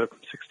maybe to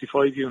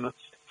 65 units.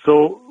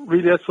 So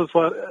really, I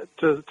suppose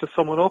to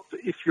sum it up,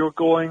 if you're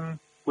going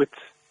with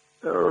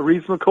a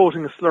reasonable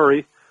coating of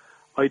slurry,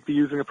 I'd be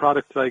using a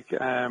product like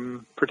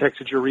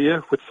protected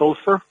urea with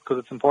sulfur, because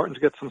it's important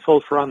to get some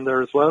sulfur on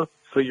there as well.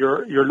 So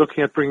you're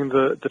looking at bringing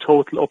the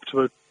total up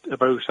to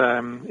about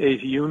 80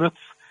 units,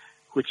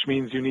 which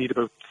means you need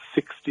about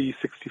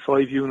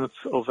 65 units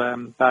of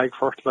bag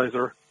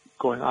fertilizer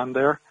going on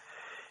there.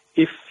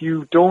 If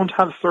you don't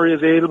have slurry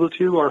available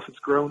to you, or if it's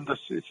ground that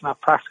it's not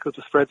practical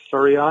to spread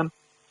slurry on,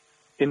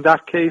 in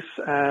that case,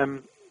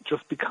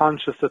 just be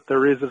conscious that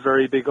there is a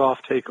very big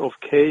offtake of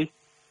K.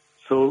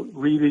 So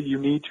really you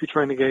need to be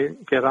trying to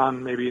get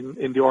on maybe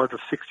in the order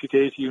of 60 to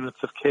 80 units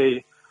of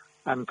K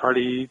and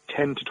probably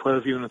 10 to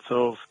 12 units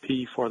of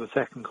P for the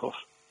second cut.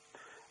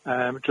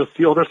 Just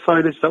the other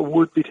silage that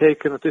would be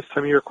taken at this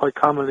time of year quite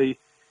commonly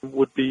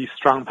would be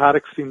strong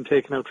paddocks being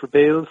taken out for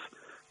bales.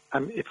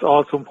 And it's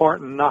also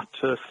important not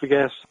to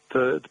forget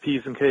the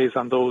P's and K's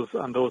on those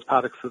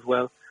paddocks as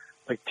well.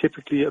 Like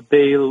typically a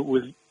bale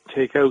will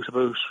take out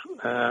about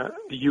a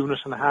unit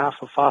and a half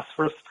of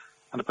phosphorus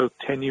and about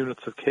 10 units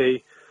of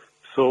K.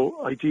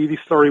 So ideally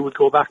slurry would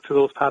go back to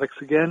those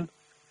paddocks again,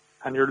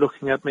 and you're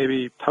looking at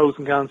maybe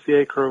 1,000 gallons the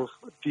acre of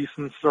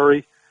decent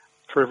slurry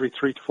for every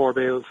 3 to 4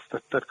 bales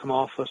that come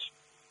off it.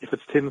 If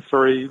it's tin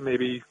slurry,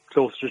 maybe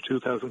closer to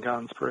 2,000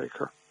 gallons per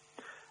acre.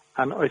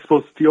 And I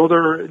suppose the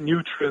other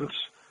nutrient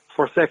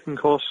for second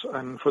cut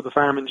and for the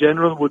farm in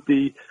general would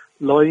be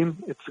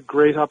lime. It's a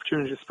great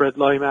opportunity to spread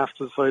lime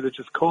after the silage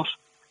is cut.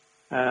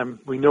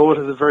 We know it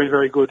has a very,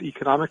 very good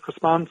economic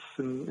response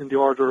in the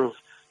order of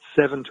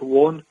 7 to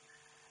 1.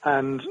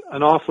 And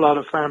an awful lot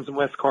of farms in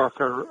West Cork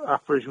are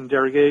operating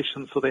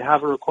derogation, so they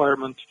have a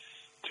requirement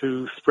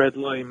to spread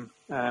lime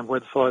where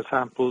the soil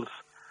samples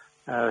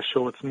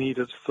show it's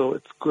needed. So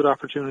it's a good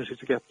opportunity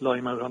to get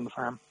lime out on the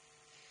farm.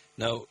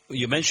 Now,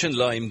 you mentioned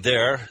lime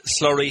there,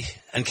 slurry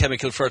and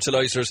chemical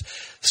fertilisers.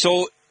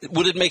 So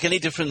would it make any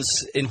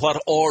difference in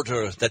what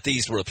order that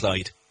these were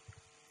applied?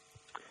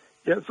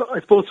 Yeah, so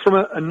I suppose from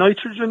a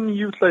nitrogen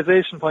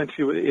utilisation point of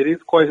view, it is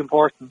quite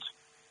important.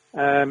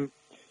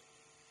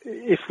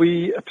 If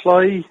we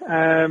apply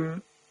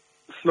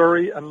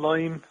slurry and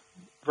lime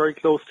very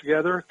close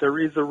together, there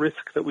is a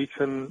risk that we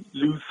can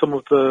lose some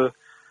of the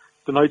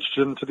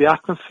nitrogen to the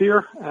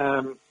atmosphere.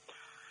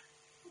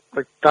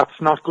 That's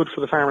not good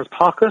for the farmer's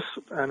pocket,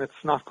 and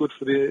it's not good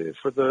for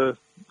the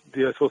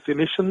I suppose the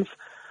emissions.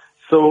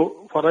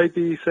 So what I'd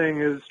be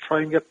saying is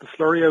try and get the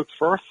slurry out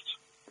first,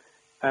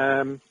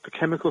 the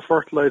chemical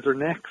fertilizer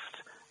next,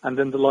 and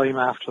then the lime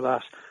after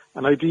that.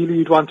 And ideally,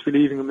 you'd want to be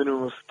leaving a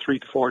minimum of 3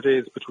 to 4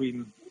 days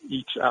between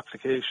each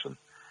application.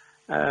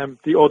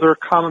 The other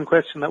common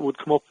question that would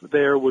come up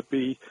there would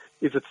be: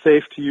 is it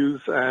safe to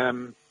use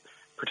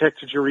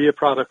protected urea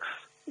products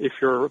if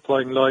you're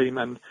applying lime?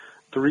 And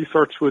the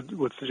research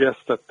would suggest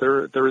that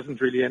there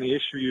isn't really any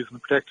issue using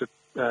protected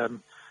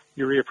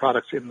urea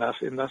products in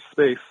that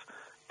space.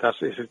 That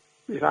it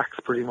acts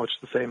pretty much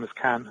the same as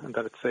CAN, and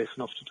that it's safe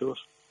enough to do it.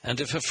 And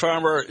if a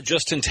farmer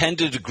just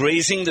intended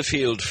grazing the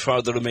field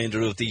for the remainder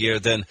of the year,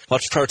 then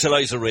what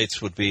fertiliser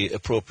rates would be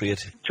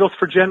appropriate? Just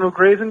for general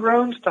grazing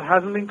ground that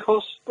hasn't been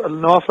cut,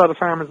 an awful lot of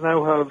farmers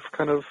now have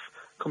kind of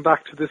come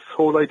back to this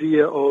whole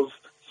idea of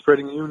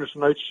spreading a unit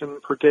of nitrogen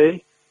per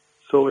day.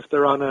 So if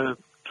they're on a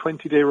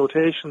 20-day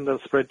rotation, they'll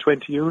spread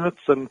 20 units,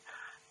 and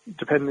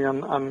depending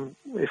on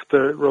if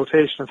the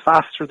rotation is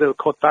faster, they'll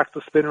cut back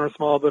the spinner a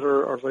small bit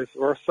or vice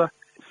versa.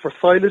 For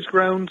silage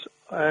ground,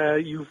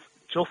 you've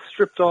just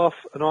stripped off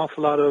an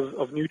awful lot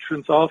of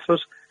nutrients off it.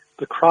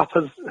 The crop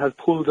has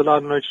pulled a lot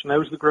of nitrogen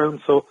out of the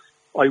ground, so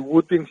I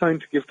would be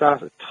inclined to give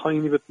that a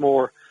tiny bit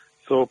more.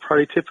 So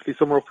probably typically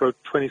somewhere up about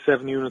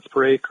 27 units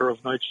per acre of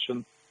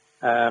nitrogen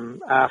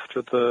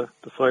after the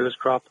silage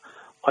crop.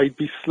 I'd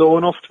be slow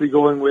enough to be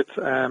going with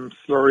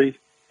slurry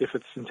if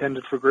it's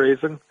intended for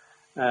grazing,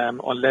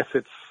 unless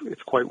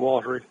it's quite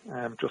watery,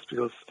 just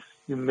because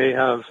you may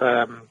have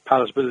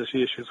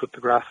palatability issues with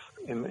the grass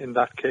in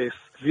that case.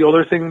 The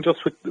other thing just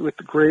with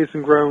the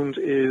grazing ground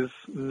is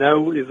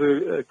now is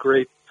a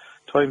great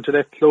time to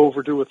let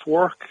clover do its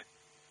work,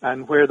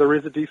 and where there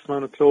is a decent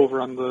amount of clover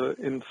in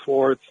the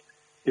swards,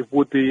 it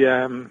would be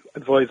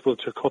advisable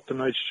to cut the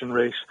nitrogen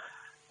rate.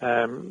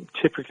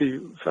 Typically,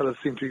 fellas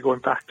seem to be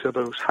going back to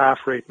about half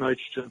rate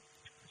nitrogen.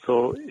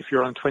 So if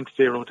you're on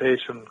 20-day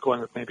rotation,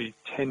 going with maybe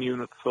 10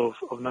 units of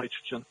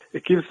nitrogen,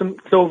 it gives the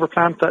clover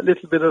plant that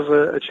little bit of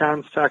a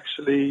chance to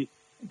actually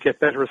get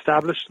better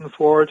established in the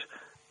sward,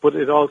 but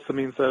it also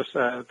means that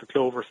the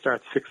clover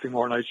starts fixing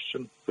more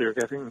nitrogen, so you're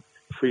getting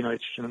free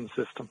nitrogen in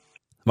the system.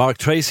 Mark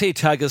Tracy,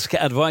 Teagasc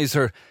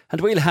advisor,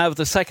 and we'll have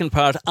the second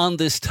part on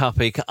this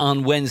topic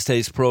on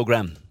Wednesday's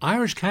programme.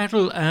 Irish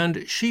Cattle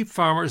and Sheep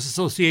Farmers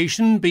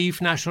Association Beef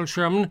National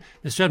Chairman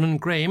Mr.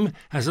 Edmund Graham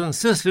has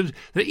insisted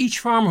that each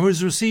farmer who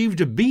has received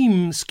a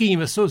BEAM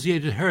scheme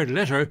associated herd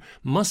letter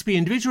must be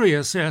individually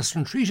assessed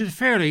and treated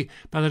fairly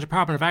by the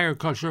Department of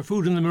Agriculture,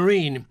 Food and the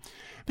Marine.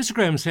 Mr.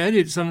 Graham said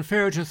it's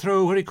unfair to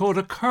throw what he called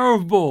a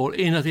curveball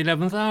in at the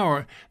 11th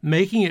hour,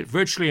 making it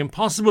virtually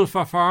impossible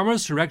for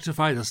farmers to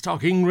rectify the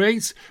stocking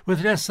rates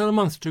with less than a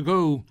month to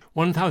go.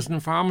 1,000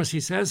 farmers, he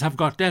says, have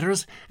got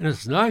letters, and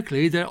it's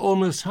likely that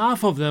almost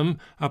half of them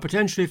are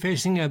potentially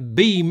facing a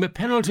BEAM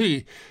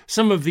penalty.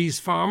 Some of these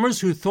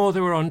farmers who thought they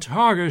were on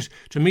target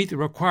to meet the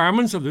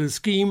requirements of the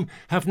scheme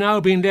have now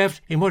been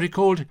left in what he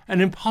called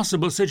an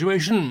impossible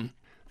situation.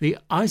 The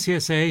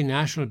ICSA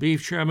National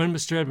Beef Chairman,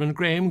 Mr. Edmund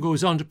Graham,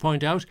 goes on to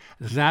point out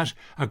that,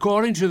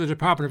 according to the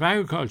Department of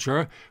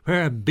Agriculture,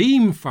 where a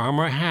BEAM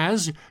farmer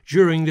has,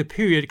 during the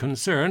period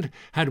concerned,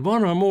 had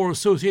one or more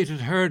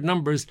associated herd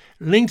numbers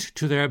linked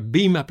to their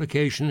BEAM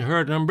application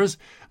herd numbers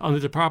on the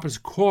Department's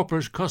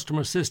Corporate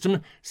Customer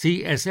System,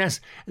 CSS,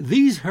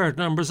 these herd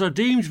numbers are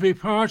deemed to be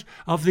part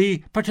of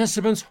the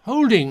participant's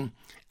holding.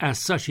 As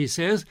such, he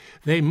says,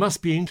 they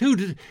must be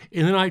included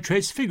in the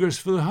nitrates figures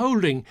for the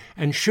holding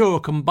and show a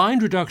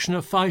combined reduction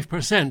of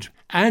 5%.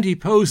 And he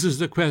poses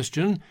the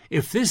question,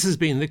 if this has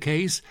been the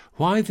case,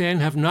 why then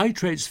have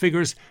nitrates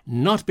figures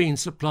not been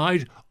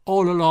supplied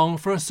all along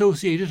for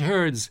associated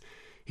herds?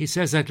 He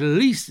says at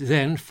least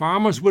then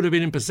farmers would have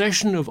been in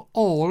possession of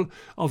all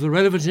of the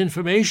relevant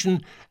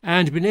information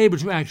and been able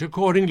to act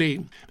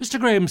accordingly. Mr.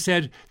 Graham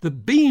said the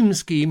BEAM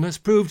scheme has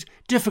proved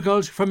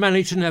difficult for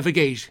many to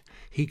navigate.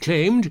 He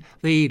claimed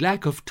the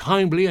lack of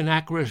timely and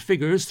accurate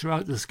figures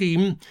throughout the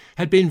scheme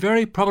had been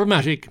very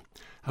problematic.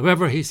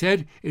 However, he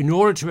said, in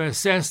order to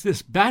assess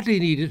this badly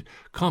needed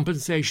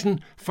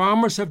compensation,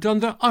 farmers have done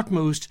their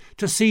utmost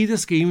to see the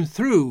scheme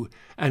through,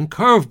 and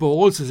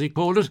curveballs, as he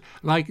called it,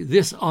 like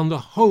this on the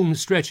home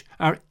stretch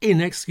are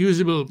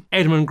inexcusable.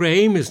 Edmund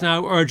Graham is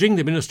now urging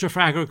the Minister for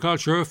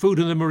Agriculture, Food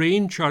and the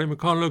Marine, Charlie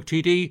McConalogue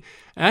TD,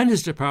 and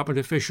his department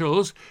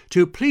officials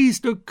to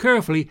please look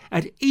carefully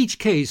at each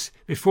case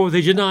before they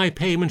deny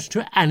payment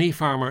to any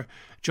farmer.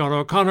 John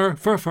O'Connor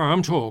for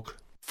Farm Talk.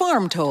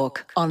 Farm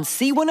Talk on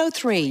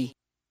C103.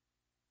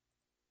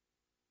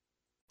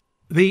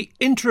 The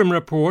interim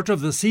report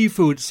of the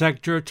Seafood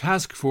Sector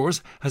Task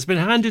Force has been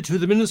handed to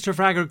the Minister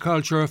for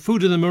Agriculture,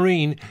 Food and the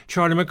Marine,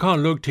 Charlie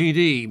McConalogue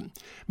TD.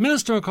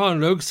 Minister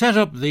McConalogue set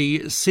up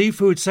the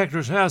Seafood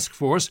Sector Task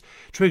Force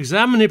to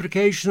examine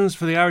implications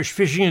for the Irish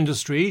fishing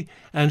industry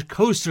and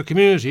coastal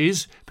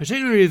communities,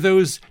 particularly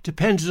those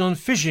dependent on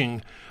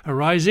fishing,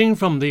 arising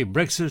from the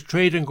Brexit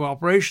Trade and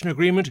Cooperation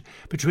Agreement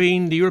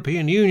between the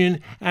European Union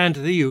and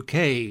the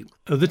UK.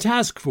 The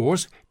task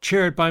force,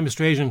 chaired by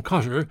Mr Aidan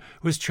Cotter,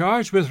 was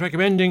charged with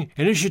recommending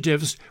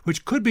initiatives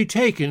which could be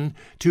taken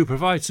to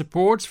provide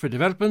supports for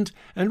development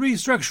and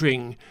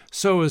restructuring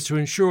so as to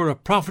ensure a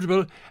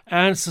profitable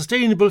and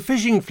sustainable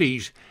fishing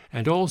fleet,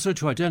 and also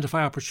to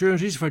identify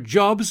opportunities for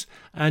jobs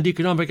and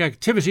economic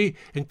activity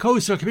in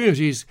coastal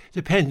communities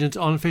dependent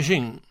on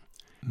fishing.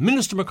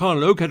 Minister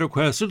McConalogue had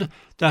requested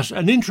that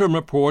an interim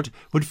report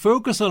would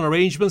focus on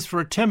arrangements for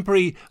a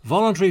temporary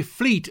voluntary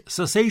fleet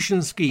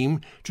cessation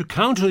scheme to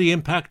counter the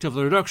impact of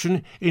the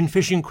reduction in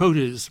fishing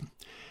quotas.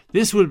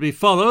 This will be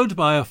followed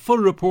by a full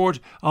report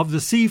of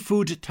the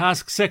Seafood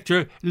Task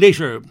Sector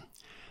later.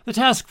 The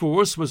task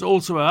force was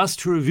also asked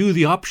to review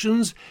the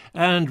options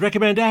and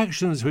recommend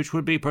actions which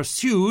would be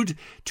pursued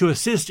to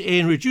assist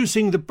in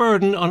reducing the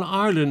burden on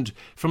Ireland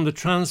from the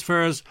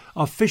transfers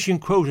of fishing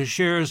quota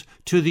shares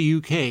to the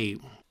UK.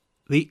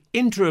 The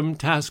interim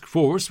task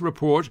force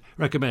report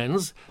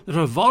recommends that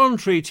a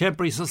voluntary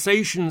temporary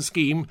cessation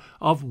scheme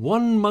of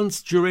 1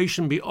 month's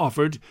duration be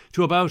offered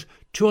to about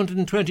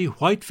 220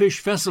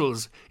 whitefish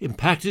vessels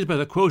impacted by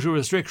the quota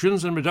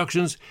restrictions and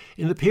reductions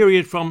in the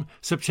period from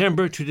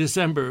September to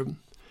December.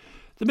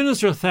 The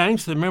Minister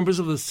thanked the members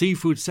of the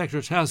Seafood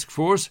Sector Task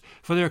Force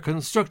for their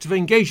constructive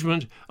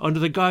engagement under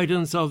the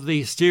guidance of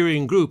the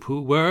steering group,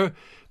 who were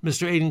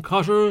Mr Aidan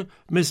Cotter,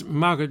 Miss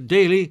Margaret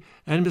Daly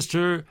and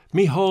Mr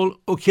Micheál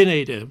Ó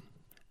Cinnéide.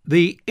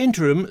 The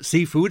interim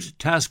Seafood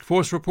Task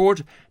Force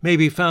report may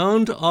be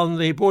found on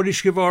the Bord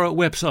Iascaigh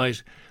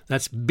website.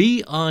 That's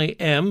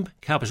BIM,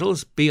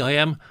 capitals,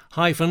 BIM,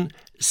 hyphen,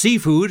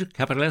 seafood,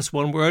 capital S,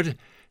 one word,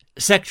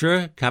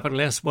 sector,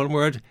 capital S, one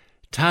word,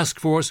 Task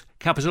Force,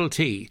 capital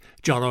T.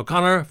 John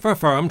O'Connor for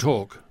Farm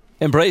Talk.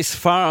 Embrace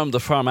Farm, the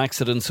Farm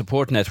Accident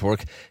Support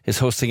Network, is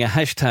hosting a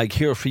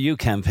 #HereForYou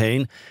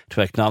campaign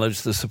to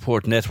acknowledge the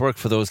support network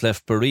for those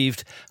left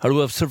bereaved or who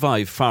have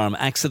survived farm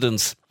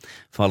accidents.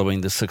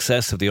 Following the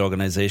success of the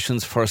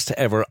organisation's first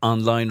ever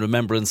online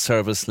remembrance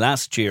service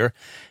last year,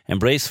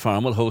 Embrace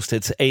Farm will host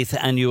its 8th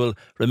annual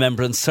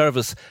remembrance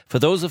service for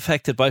those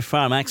affected by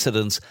farm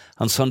accidents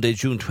on Sunday,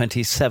 June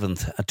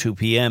 27th at 2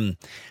 p.m.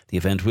 The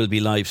event will be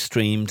live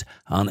streamed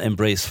on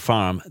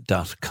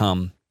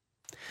embracefarm.com.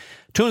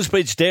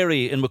 Toonsbridge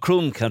Dairy in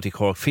Macroom, County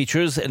Cork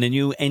features in a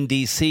new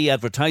NDC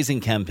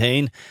advertising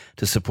campaign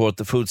to support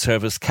the food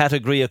service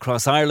category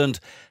across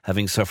Ireland,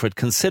 having suffered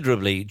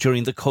considerably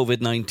during the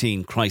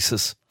COVID-19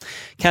 crisis.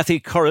 Cathy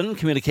Curran,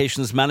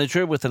 Communications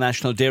Manager with the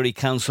National Dairy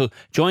Council,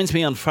 joins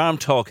me on Farm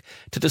Talk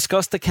to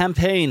discuss the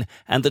campaign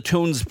and the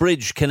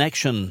Toonsbridge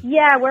connection.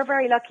 Yeah, we're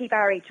very lucky,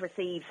 Barry, to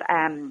receive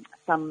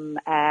some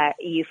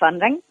EU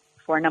funding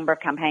for a number of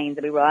campaigns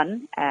that we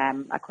run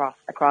across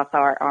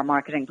our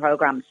marketing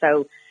programme.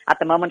 So at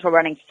the moment, we're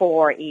running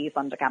 4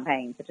 EU-funded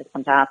campaigns, which is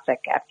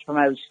fantastic, to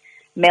promote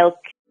milk.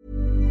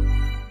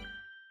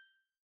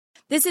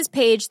 This is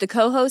Paige, the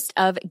co-host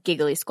of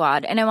Giggly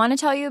Squad, and I want to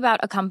tell you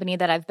about a company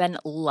that I've been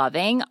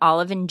loving,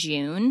 Olive &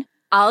 June.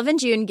 Olive &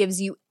 June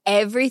gives you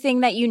everything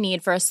that you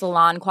need for a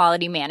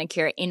salon-quality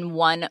manicure in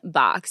one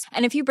box.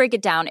 And if you break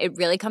it down, it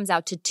really comes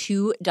out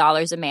to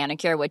 $2 a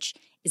manicure, which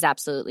is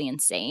absolutely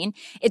insane.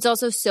 It's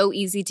also so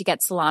easy to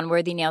get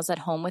salon-worthy nails at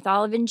home with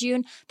Olive &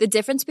 June. The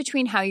difference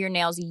between how your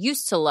nails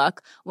used to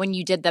look when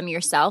you did them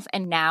yourself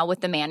and now with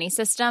the Mani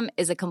system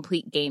is a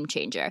complete game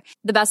changer.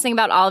 The best thing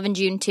about Olive &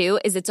 June, too,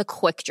 is it's a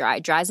quick dry.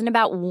 Dries in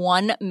about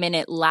 1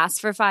 minute,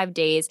 lasts for 5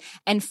 days,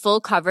 and full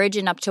coverage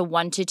in up to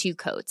 1 to 2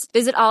 coats.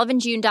 Visit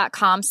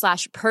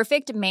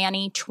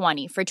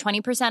oliveandjune.com/perfectmani20 for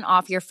 20%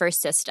 off your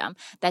first system.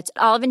 That's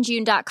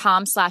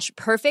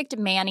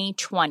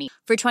oliveandjune.com/perfectmani20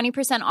 for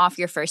 20% off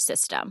your first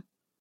system.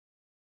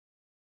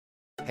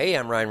 Hey,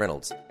 I'm Ryan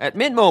Reynolds. At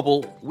Mint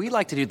Mobile, we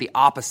like to do the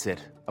opposite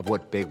of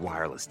what Big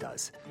Wireless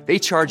does. They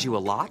charge you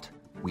a lot,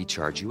 we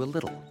charge you a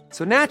little.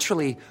 So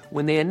naturally,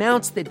 when they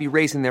announced they'd be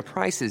raising their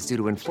prices due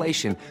to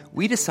inflation,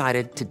 we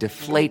decided to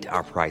deflate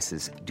our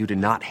prices due to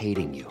not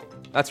hating you.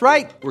 That's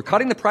right. We're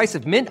cutting the price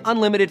of Mint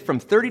Unlimited from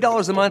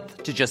 $30 a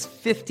month to just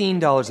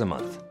 $15 a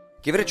month.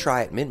 Give it a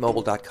try at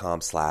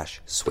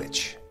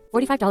mintmobile.com/switch.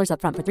 $45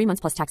 up front for 3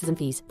 months plus taxes and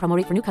fees. Promo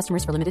rate for new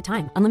customers for limited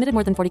time. Unlimited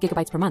more than 40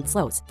 gigabytes per month.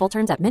 Slows full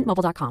terms at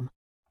mintmobile.com.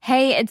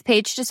 Hey, it's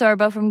Paige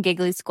DeSorbo from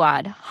Giggly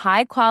Squad.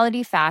 High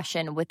quality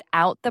fashion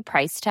without the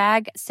price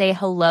tag. Say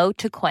hello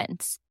to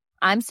Quince.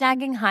 I'm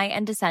snagging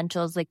high-end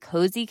essentials like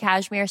cozy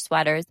cashmere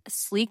sweaters,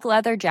 sleek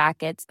leather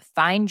jackets,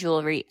 fine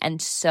jewelry,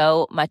 and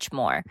so much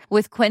more.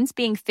 With Quince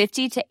being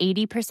 50 to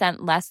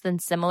 80% less than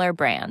similar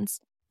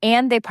brands.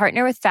 And they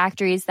partner with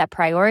factories that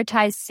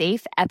prioritize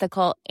safe,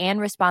 ethical, and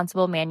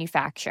responsible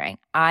manufacturing.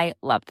 I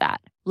love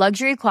that.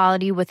 Luxury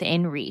quality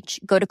within reach.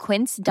 Go to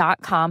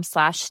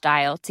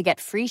quince.com/style to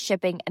get free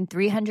shipping and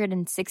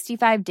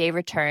 365-day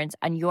returns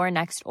on your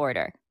next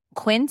order.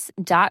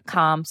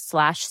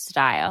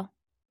 Quince.com/style.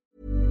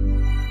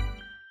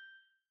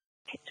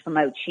 To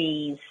promote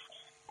cheese,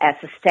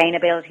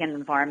 sustainability and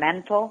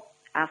environmental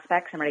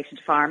aspects in relation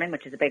to farming,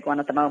 which is a big one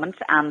at the moment.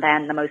 And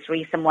then the most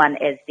recent one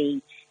is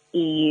the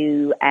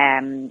EU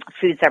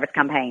food service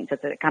campaign. So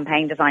it's a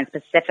campaign designed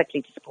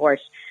specifically to support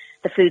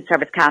the food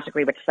service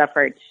category, which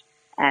suffered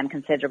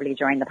considerably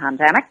during the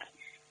pandemic.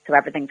 So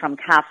everything from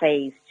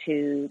cafes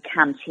to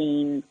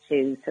canteens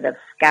to sort of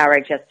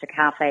garages to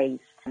cafes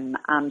and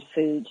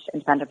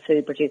independent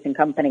food producing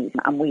companies.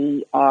 And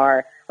we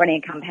are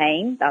running a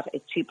campaign that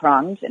is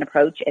two-pronged in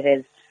approach. It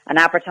is an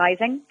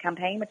advertising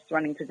campaign, which is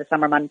running through the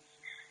summer months.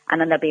 And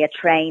then there'll be a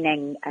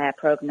training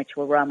program which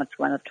will run with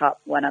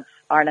one of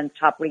Ireland's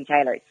top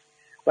retailers,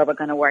 where we're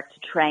going to work to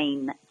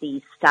train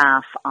the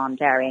staff on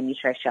dairy and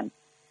nutrition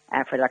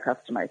for their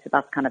customers. So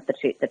that's kind of the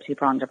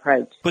two-pronged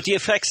approach. But the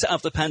effects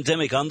of the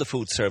pandemic on the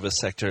food service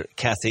sector,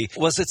 Kathy,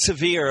 was it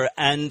severe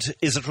and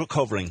is it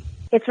recovering?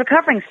 It's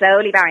recovering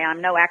slowly, Barry. I'm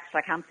no expert.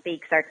 I can't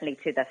speak certainly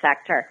to the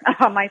sector.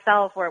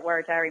 Myself, we're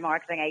a dairy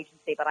marketing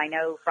agency, but I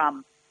know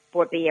from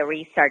Bord Bia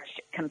research,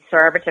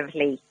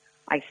 conservatively,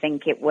 I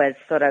think it was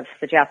sort of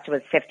suggested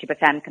was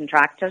 50%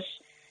 contracted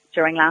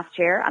during last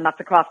year, and that's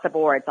across the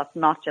board. That's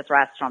not just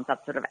restaurants,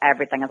 that's sort of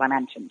everything, as I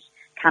mentioned,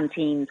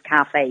 canteens,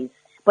 cafes.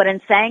 But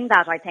in saying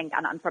that, I think,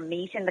 and from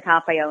meeting the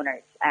cafe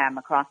owners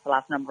across the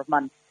last number of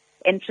months,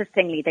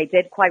 interestingly, they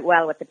did quite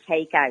well with the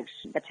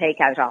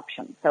takeout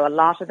option. So a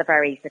lot of the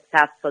very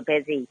successful,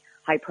 busy,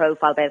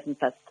 high-profile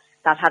businesses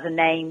that had a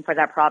name for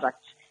their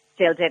product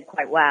still did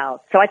quite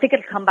well. So I think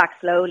it'll come back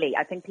slowly.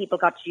 I think people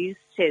got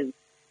used to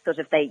they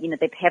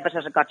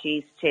pivoted and got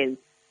used to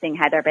seeing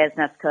how their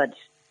business could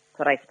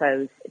I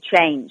suppose,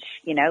 change,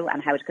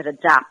 and how it could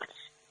adapt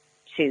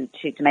to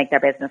make their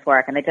business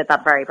work. And they did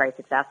that very, very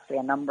successfully,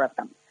 a number of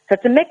them. So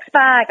it's a mixed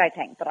bag, I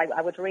think, but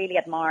I would really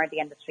admire the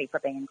industry for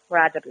being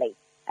incredibly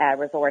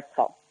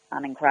resourceful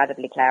and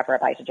incredibly clever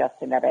about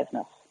adjusting their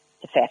business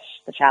to fit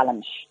the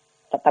challenge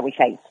that we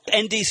faced.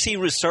 NDC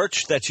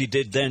research that you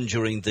did then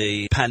during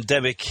the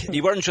pandemic,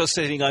 you weren't just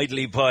sitting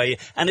idly by,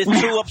 and it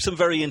threw up some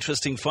very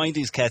interesting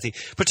findings, Kathy,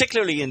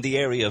 particularly in the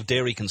area of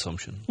dairy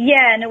consumption.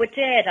 Yeah, no, it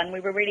did, and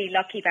we were really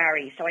lucky,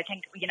 Barry. So I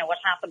think, what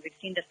happened, we've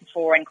seen this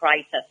before in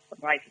crisis.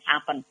 When crisis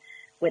happen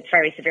with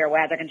very severe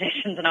weather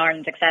conditions in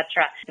Ireland,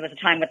 etc. There was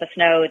a time with the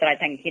snow that I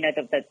think,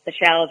 the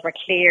shelves were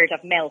cleared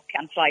of milk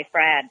and sliced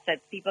bread. So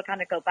people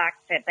kind of go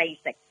back to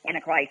basics in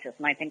a crisis.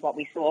 And I think what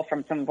we saw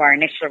from some of our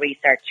initial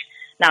research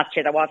last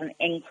year, there was an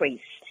increase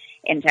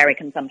in dairy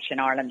consumption in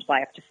Ireland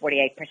by up to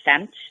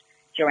 48%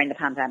 during the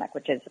pandemic,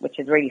 which is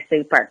really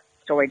super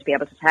story to be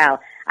able to tell.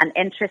 And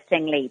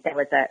interestingly, there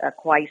was a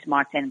quite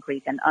marked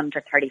increase in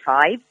under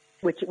 35,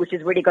 which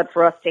is really good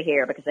for us to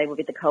hear, because they would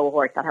be the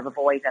cohort that have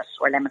avoided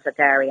or limited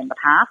dairy in the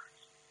past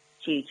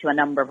due to a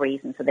number of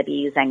reasons. So they'd be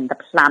using the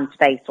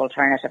plant-based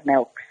alternative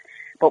milks.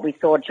 But we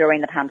saw during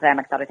the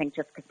pandemic that I think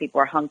just because people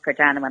were hunkered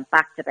down and went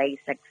back to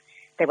basics,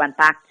 they went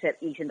back to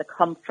eating the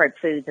comfort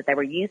foods that they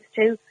were used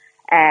to.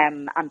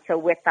 And so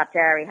with that,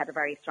 dairy had a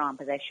very strong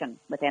position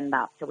within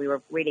that. So we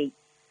were really,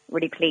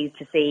 really pleased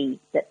to see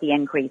that the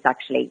increase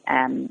actually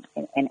in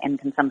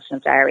consumption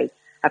of dairy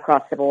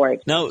across the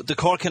board. Now, the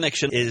core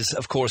connection is,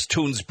 of course,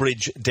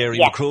 Toonsbridge Dairy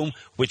Macroom,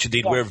 which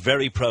indeed we're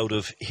very proud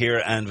of here,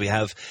 and we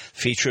have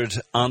featured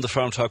on the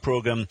Farm Talk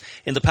programme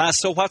in the past.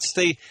 So what's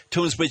the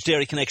Toonsbridge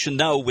Dairy connection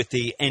now with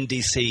the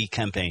NDC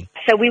campaign?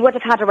 So we would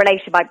have had a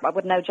relationship, I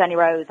would know Jenny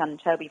Rose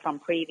and Toby from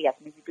previous.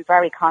 I mean, we'd be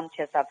very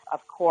conscious of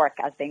Cork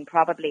as being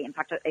probably, in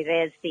fact, has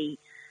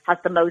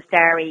the most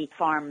dairy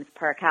farms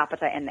per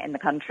capita in the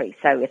country.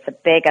 So it's the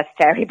biggest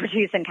dairy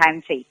producing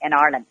county in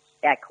Ireland,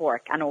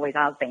 Cork, and always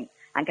has been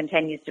and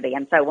continues to be.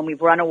 And so when we've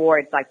run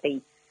awards like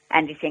the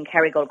NDC and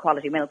Kerrygold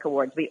Quality Milk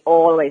Awards, we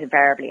always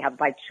invariably have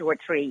about 2 or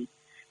 3,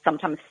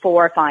 sometimes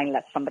 4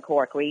 finalists from the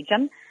Cork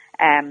region.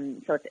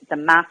 So it's a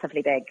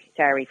massively big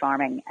dairy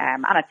farming,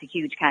 and it's a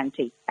huge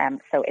county.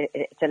 So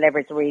it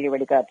delivers really,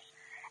 really good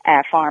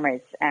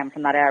farmers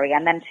from that area.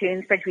 And then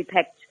Toonsbridge we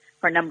picked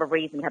for a number of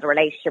reasons. We had a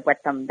relationship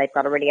with them. They've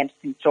got a really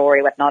interesting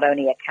story with not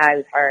only a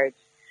cow herd,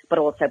 but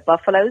also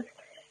buffaloes.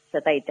 So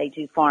they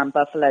do farm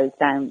buffaloes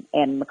down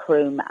in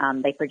Macroom,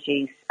 and they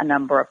produce a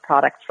number of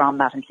products from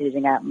that,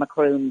 including a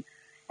Macroom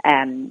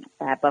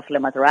buffalo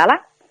mozzarella.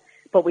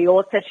 But we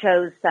also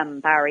chose them,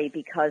 Barry,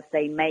 because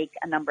they make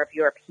a number of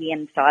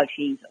European-style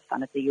cheeses,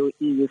 and it's a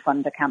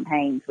EU-funded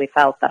campaign. So we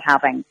felt that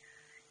having,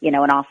 an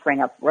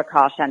offering of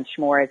ricotta and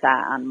schmorza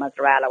and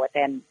mozzarella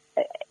within,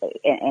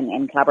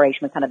 in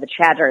collaboration with kind of the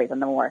cheddars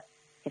and the more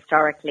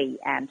historically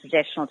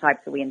traditional types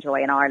that we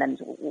enjoy in Ireland,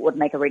 would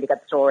make a really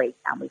good story.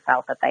 And we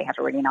felt that they had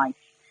a really nice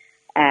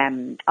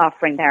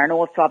offering there. And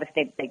also,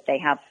 obviously, they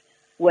have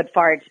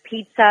wood-fired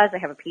pizzas. They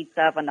have a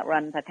pizza oven that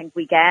runs, I think,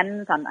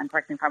 weekends. And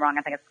correct me if I'm wrong,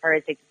 I think it's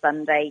Thursday to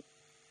Sunday.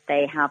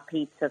 They have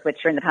pizzas,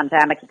 which during the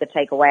pandemic you could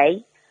take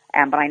away.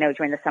 But I know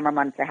during the summer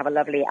months they have a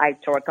lovely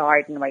outdoor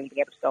garden where you'd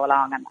be able to go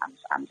along and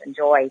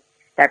enjoy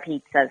their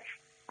pizzas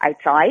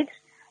outside.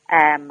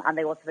 And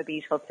they also have a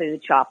beautiful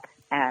food shop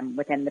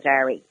within the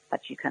dairy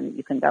that you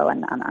can go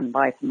and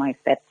buy some nice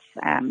bits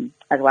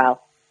as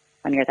well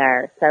when you're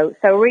there.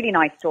 So really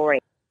nice story.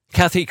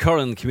 Kathy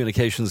Curran,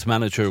 Communications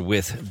Manager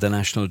with the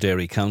National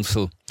Dairy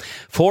Council.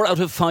 4 out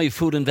of 5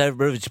 food and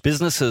beverage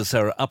businesses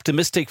are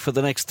optimistic for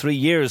the next 3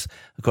 years,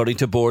 according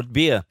to Bord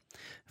Bia.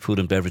 Food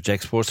and beverage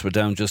exports were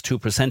down just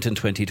 2% in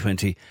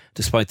 2020,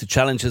 despite the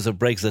challenges of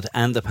Brexit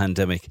and the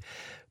pandemic.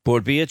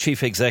 Bord Bia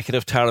Chief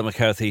Executive Tara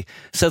McCarthy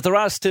says there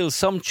are still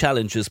some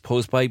challenges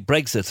posed by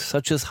Brexit,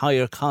 such as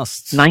higher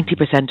costs.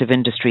 90% of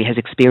industry has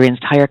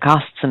experienced higher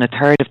costs, and a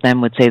third of them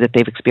would say that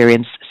they've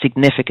experienced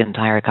significant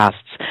higher costs.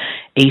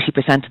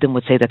 80% of them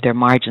would say that their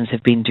margins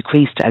have been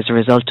decreased as a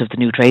result of the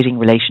new trading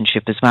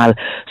relationship as well.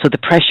 So the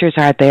pressures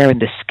are there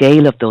and the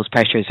scale of those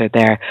pressures are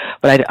there.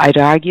 But I'd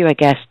argue, I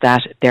guess,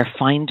 that they're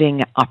finding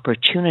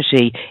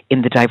opportunity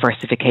in the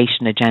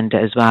diversification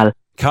agenda as well.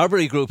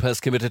 Carbery Group has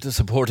committed to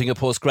supporting a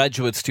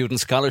postgraduate student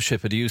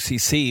scholarship at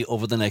UCC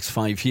over the next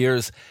 5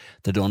 years.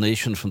 The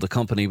donation from the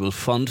company will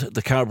fund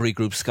the Carbery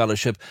Group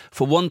scholarship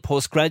for one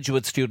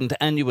postgraduate student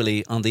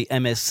annually on the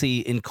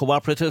MSc in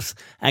Cooperatives,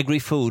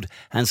 Agri-Food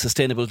and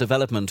Sustainable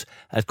Development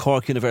at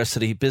Cork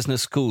University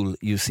Business School,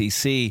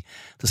 UCC.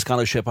 The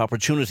scholarship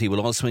opportunity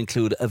will also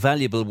include a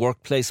valuable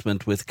work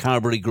placement with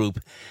Carbery Group.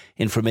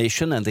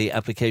 Information and the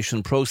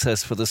application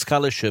process for the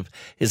scholarship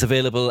is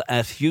available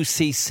at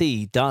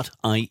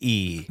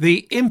ucc.ie.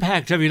 The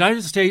impact of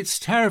United States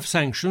tariff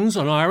sanctions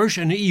on Irish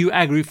and EU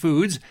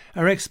agri-foods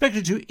are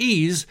expected to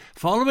ease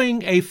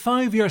following a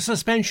 5-year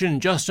suspension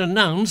just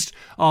announced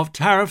of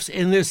tariffs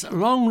in this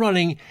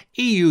long-running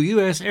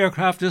EU-US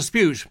aircraft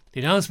dispute.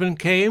 The announcement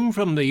came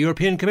from the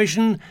European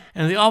Commission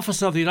and the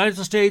Office of the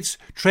United States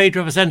Trade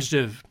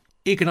Representative.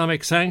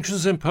 Economic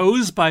sanctions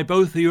imposed by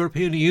both the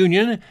European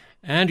Union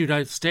and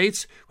United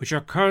States, which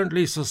are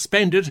currently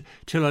suspended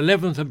till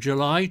 11th of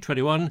July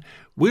 21,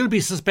 will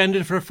be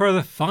suspended for a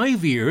further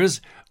 5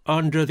 years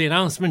under the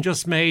announcement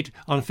just made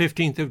on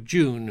 15th of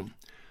June.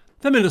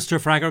 The Minister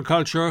for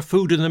Agriculture,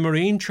 Food and the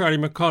Marine, Charlie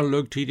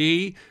McCullough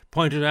TD,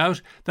 pointed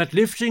out that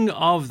lifting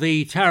of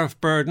the tariff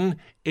burden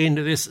in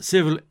this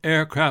civil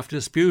aircraft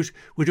dispute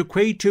would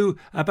equate to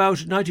about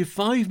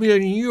 €95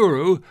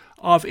 million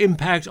of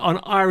impact on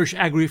Irish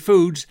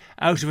agri-foods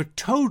out of a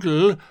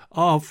total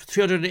of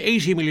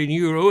 €380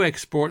 million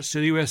exports to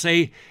the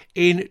USA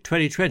in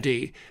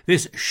 2020.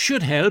 This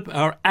should help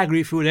our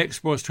agri-food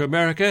exports to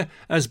America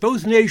as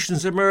both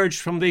nations emerge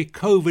from the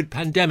COVID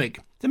pandemic.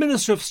 The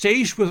Minister of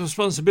State with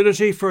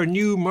responsibility for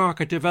new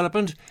market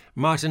development,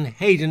 Martin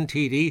Hayden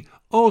TD,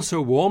 also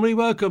warmly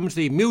welcomed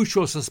the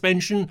mutual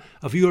suspension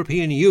of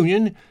European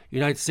Union,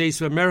 United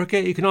States of America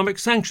economic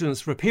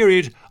sanctions for a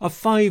period of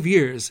 5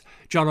 years.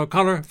 John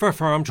O'Connor for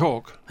Farm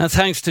Talk. And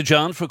thanks to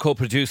John for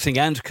co-producing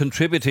and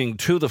contributing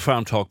to the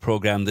Farm Talk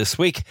programme this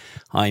week.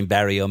 I'm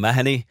Barry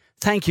O'Mahony.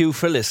 Thank you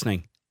for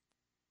listening.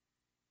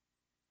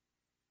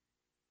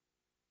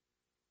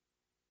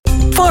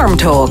 Farm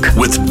Talk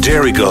with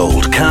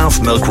Dairygold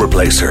Calf Milk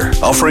Replacer,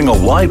 offering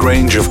a wide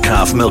range of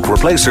calf milk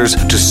replacers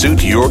to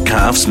suit your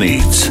calf's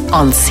needs.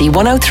 On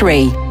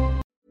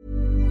C103.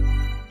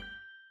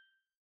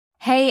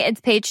 Hey,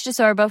 it's Paige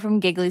DeSorbo from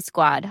Giggly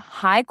Squad.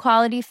 High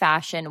quality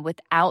fashion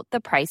without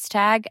the price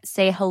tag.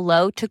 Say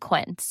hello to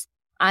Quince.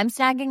 I'm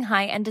snagging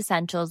high-end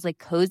essentials like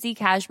cozy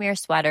cashmere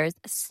sweaters,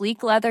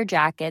 sleek leather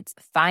jackets,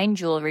 fine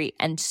jewelry,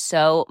 and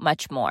so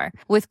much more.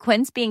 With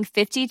Quince being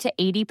 50 to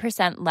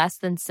 80% less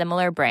than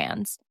similar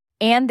brands.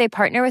 And they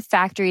partner with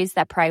factories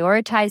that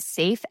prioritize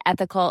safe,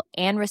 ethical,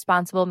 and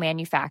responsible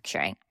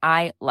manufacturing.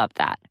 I love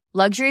that.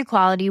 Luxury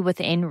quality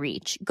within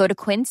reach. Go to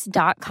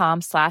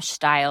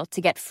quince.com/style to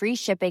get free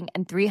shipping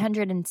and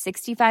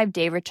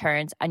 365-day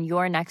returns on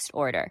your next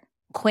order.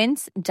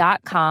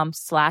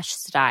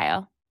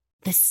 Quince.com/style.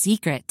 The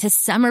secret to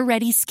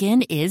summer-ready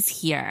skin is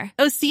here.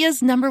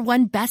 Osea's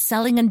 #1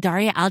 best-selling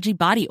Undaria Algae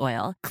Body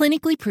Oil,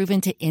 clinically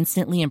proven to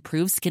instantly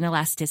improve skin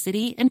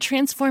elasticity and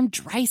transform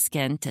dry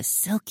skin to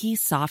silky,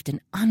 soft,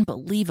 and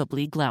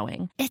unbelievably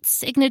glowing. Its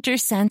signature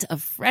scent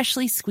of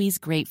freshly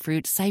squeezed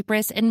grapefruit,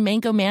 cypress, and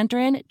mango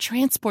mandarin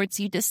transports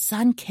you to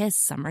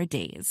sun-kissed summer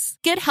days.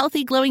 Get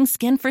healthy, glowing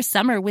skin for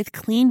summer with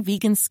clean,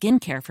 vegan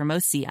skincare from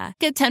Osea.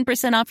 Get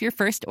 10% off your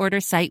first order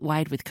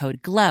site-wide with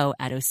code GLOW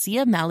at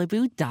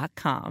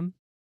OseaMalibu.com.